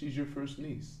believe she's your first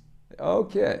niece.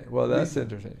 Okay. Well, that's Lisa.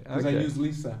 interesting. Because I use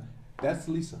Lisa. That's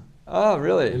Lisa. Oh,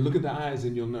 really? And look at the eyes,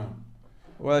 and you'll know.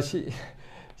 Well,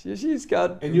 she's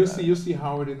got. And you'll see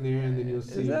Howard in there, and then you'll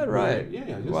see. Is that right?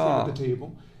 Yeah. You'll see him at the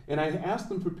table. And I asked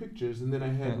them for pictures, and then I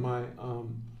had my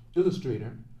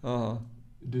illustrator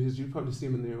do his. You'd probably see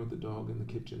him in there with the dog in the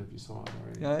kitchen if you saw it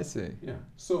already. Yeah, I see. Yeah.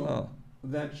 So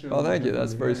that shows. Well, thank you.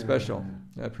 That's very special.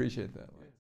 I appreciate that.